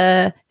is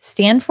the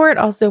stand for it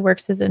also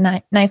works as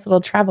a nice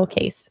little travel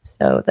case.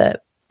 So the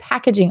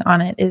packaging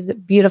on it is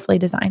beautifully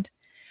designed.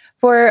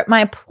 For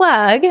my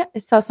plug, I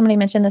saw somebody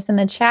mention this in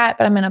the chat,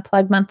 but I'm going to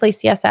plug monthly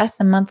CSS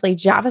and monthly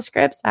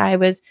JavaScript. I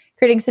was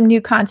creating some new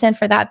content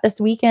for that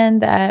this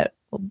weekend that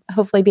will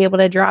hopefully be able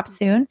to drop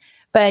soon.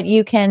 But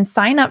you can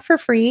sign up for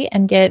free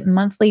and get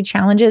monthly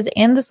challenges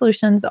and the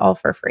solutions all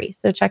for free.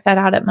 So check that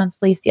out at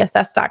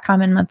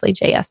monthlycss.com and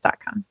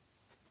monthlyjs.com.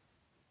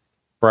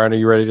 Brian, are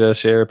you ready to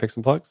share picks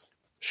and plugs?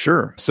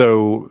 Sure.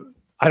 So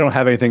I don't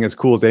have anything as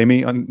cool as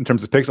Amy in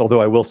terms of picks,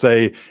 although I will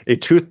say a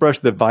toothbrush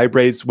that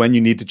vibrates when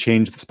you need to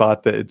change the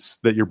spot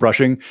that you're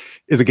brushing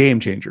is a game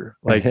changer.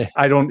 Like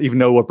I don't even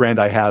know what brand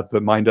I have,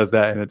 but mine does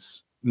that, and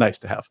it's nice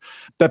to have.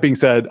 That being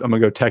said, I'm going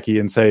to go techie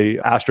and say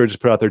Astro just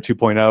put out their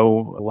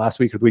 2.0 last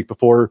week or the week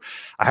before.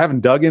 I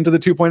haven't dug into the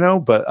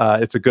 2.0, but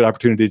it's a good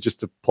opportunity just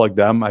to plug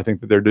them. I think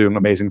that they're doing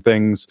amazing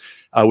things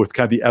with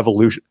kind of the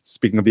evolution,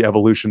 speaking of the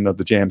evolution of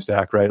the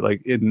Jamstack, right?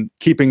 Like in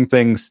keeping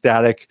things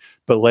static,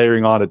 but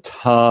layering on a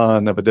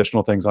ton of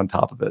additional things on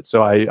top of it.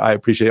 So I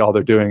appreciate all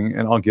they're doing,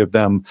 and I'll give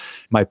them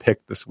my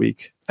pick this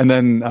week. And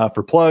then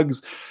for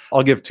plugs,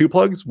 I'll give two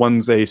plugs.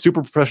 One's a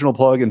super professional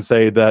plug and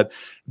say that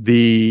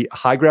the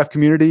HighGraph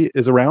community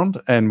is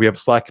around, and we have a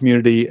Slack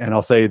community. And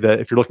I'll say that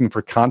if you're looking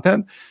for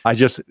content, I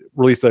just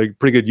released a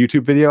pretty good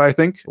YouTube video, I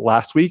think,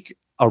 last week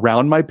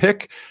around my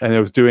pick. And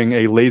it was doing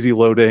a lazy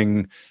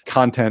loading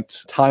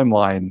content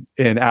timeline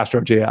in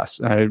Astro.js.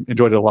 And I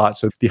enjoyed it a lot.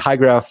 So the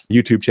HighGraph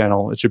YouTube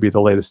channel, it should be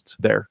the latest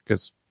there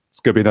because it's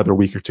going to be another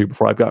week or two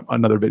before I've got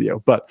another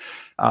video. But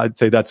I'd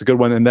say that's a good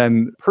one. And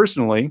then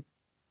personally,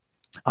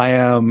 I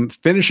am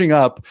finishing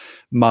up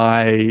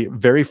my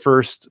very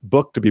first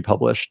book to be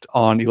published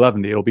on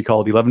Eleventy. It'll be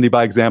called Eleventy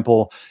by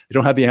Example. I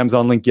don't have the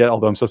Amazon link yet,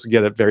 although I'm supposed to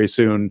get it very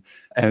soon.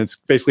 And it's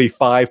basically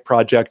 5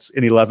 projects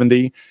in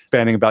Eleventy,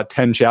 spanning about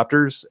 10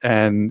 chapters.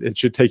 And it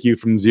should take you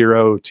from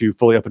 0 to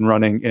fully up and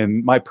running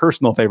in my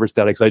personal favorite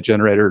static site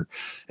generator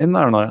in,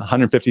 I don't know,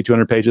 150,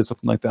 200 pages,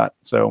 something like that.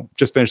 So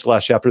just finished the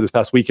last chapter this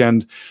past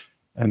weekend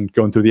and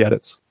going through the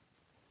edits.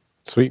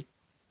 Sweet.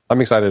 I'm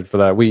excited for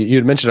that. You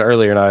had mentioned it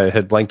earlier, and I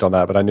had blanked on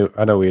that, but I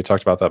know we had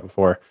talked about that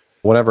before.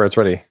 Whenever it's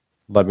ready,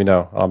 let me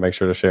know. I'll make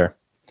sure to share.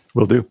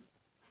 Will do.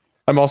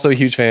 I'm also a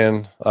huge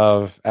fan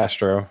of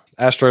Astro.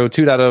 Astro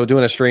 2.0,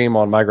 doing a stream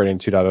on migrating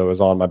 2.0 is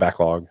on my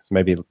backlog. So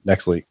maybe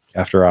next week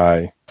after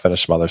I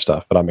finish some other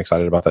stuff, but I'm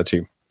excited about that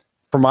too.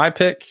 For my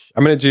pick,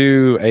 I'm going to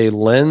do a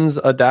lens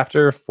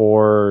adapter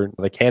for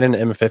the Canon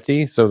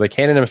M50. So the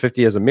Canon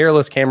M50 is a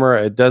mirrorless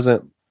camera. It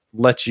doesn't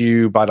let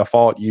you by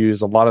default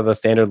use a lot of the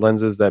standard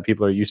lenses that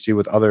people are used to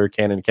with other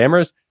Canon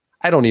cameras.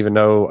 I don't even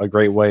know a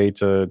great way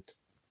to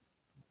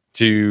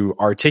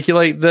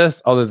articulate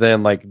this other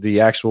than like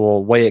the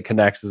actual way it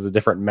connects is a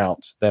different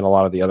mount than a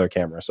lot of the other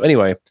cameras. So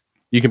anyway,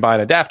 you can buy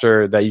an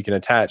adapter that you can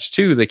attach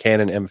to the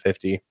Canon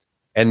M50,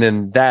 and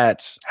then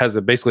that has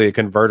basically a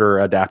converter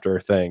adapter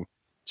thing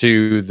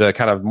to the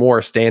kind of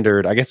more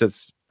standard, I guess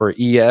it's for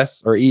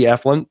ES or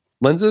EF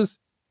lenses.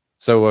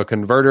 So a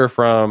converter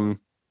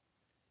from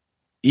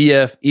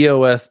EF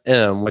EOS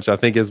M, which I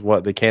think is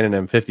what the Canon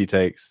M50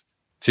 takes,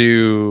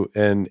 to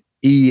an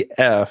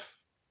EF.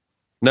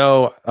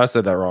 No, I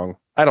said that wrong.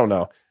 I don't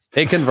know.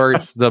 It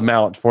converts the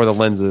mount for the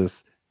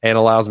lenses and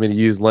allows me to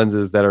use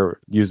lenses that are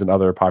used in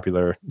other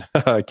popular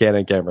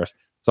Canon cameras.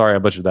 Sorry, I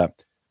butchered that.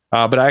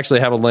 But I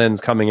actually have a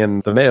lens coming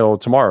in the mail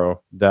tomorrow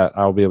that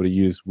I'll be able to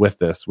use with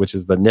this, which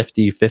is the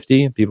Nifty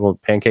 50.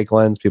 Pancake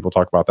lens. People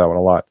talk about that one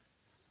a lot.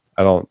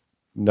 I don't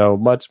know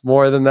much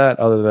more than that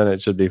other than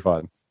it should be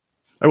fun.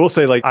 I will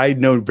say, like, I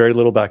know very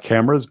little about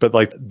cameras, but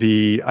like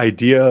the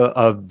idea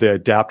of the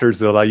adapters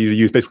that allow you to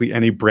use basically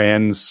any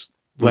brand's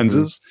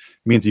lenses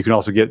means you can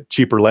also get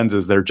cheaper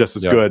lenses that are just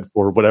as good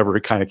for whatever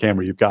kind of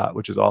camera you've got,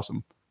 which is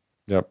awesome.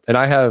 Yep. And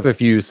I have a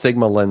few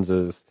Sigma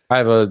lenses. I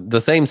have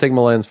the same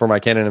Sigma lens for my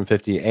Canon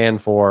M50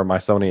 and for my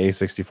Sony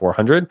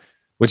A6400,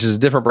 which is a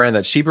different brand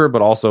that's cheaper,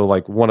 but also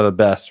like one of the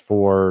best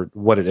for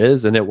what it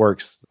is. And it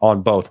works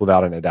on both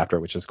without an adapter,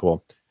 which is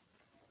cool.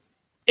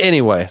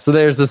 Anyway, so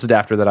there's this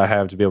adapter that I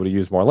have to be able to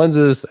use more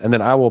lenses. And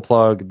then I will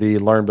plug the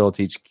Learn, Build,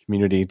 Teach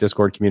community,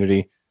 Discord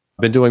community.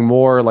 Been doing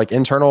more like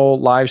internal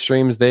live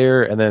streams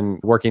there, and then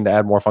working to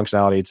add more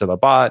functionality to the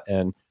bot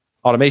and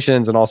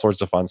automations and all sorts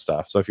of fun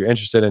stuff. So if you're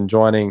interested in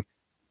joining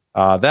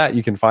that,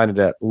 you can find it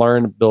at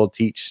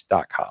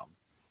learnbuildteach.com. All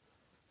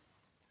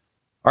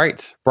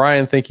right,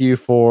 Brian, thank you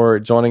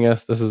for joining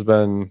us. This has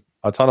been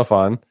a ton of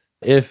fun.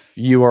 If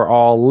you are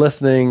all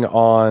listening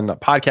on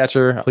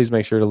Podcatcher, please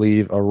make sure to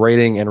leave a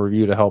rating and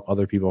review to help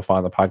other people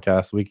find the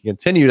podcast so we can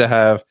continue to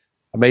have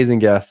amazing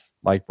guests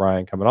like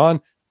Brian coming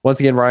on. Once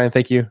again, Brian,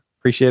 thank you.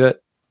 Appreciate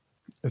it.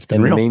 It's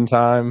been real. In the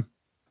meantime,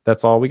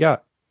 that's all we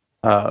got.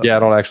 I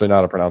don't actually know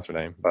how to pronounce her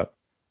name, but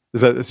is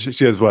that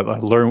she has what?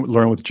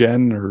 Learn with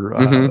Jen or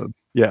Mm-hmm.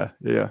 Yeah.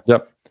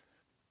 Yep.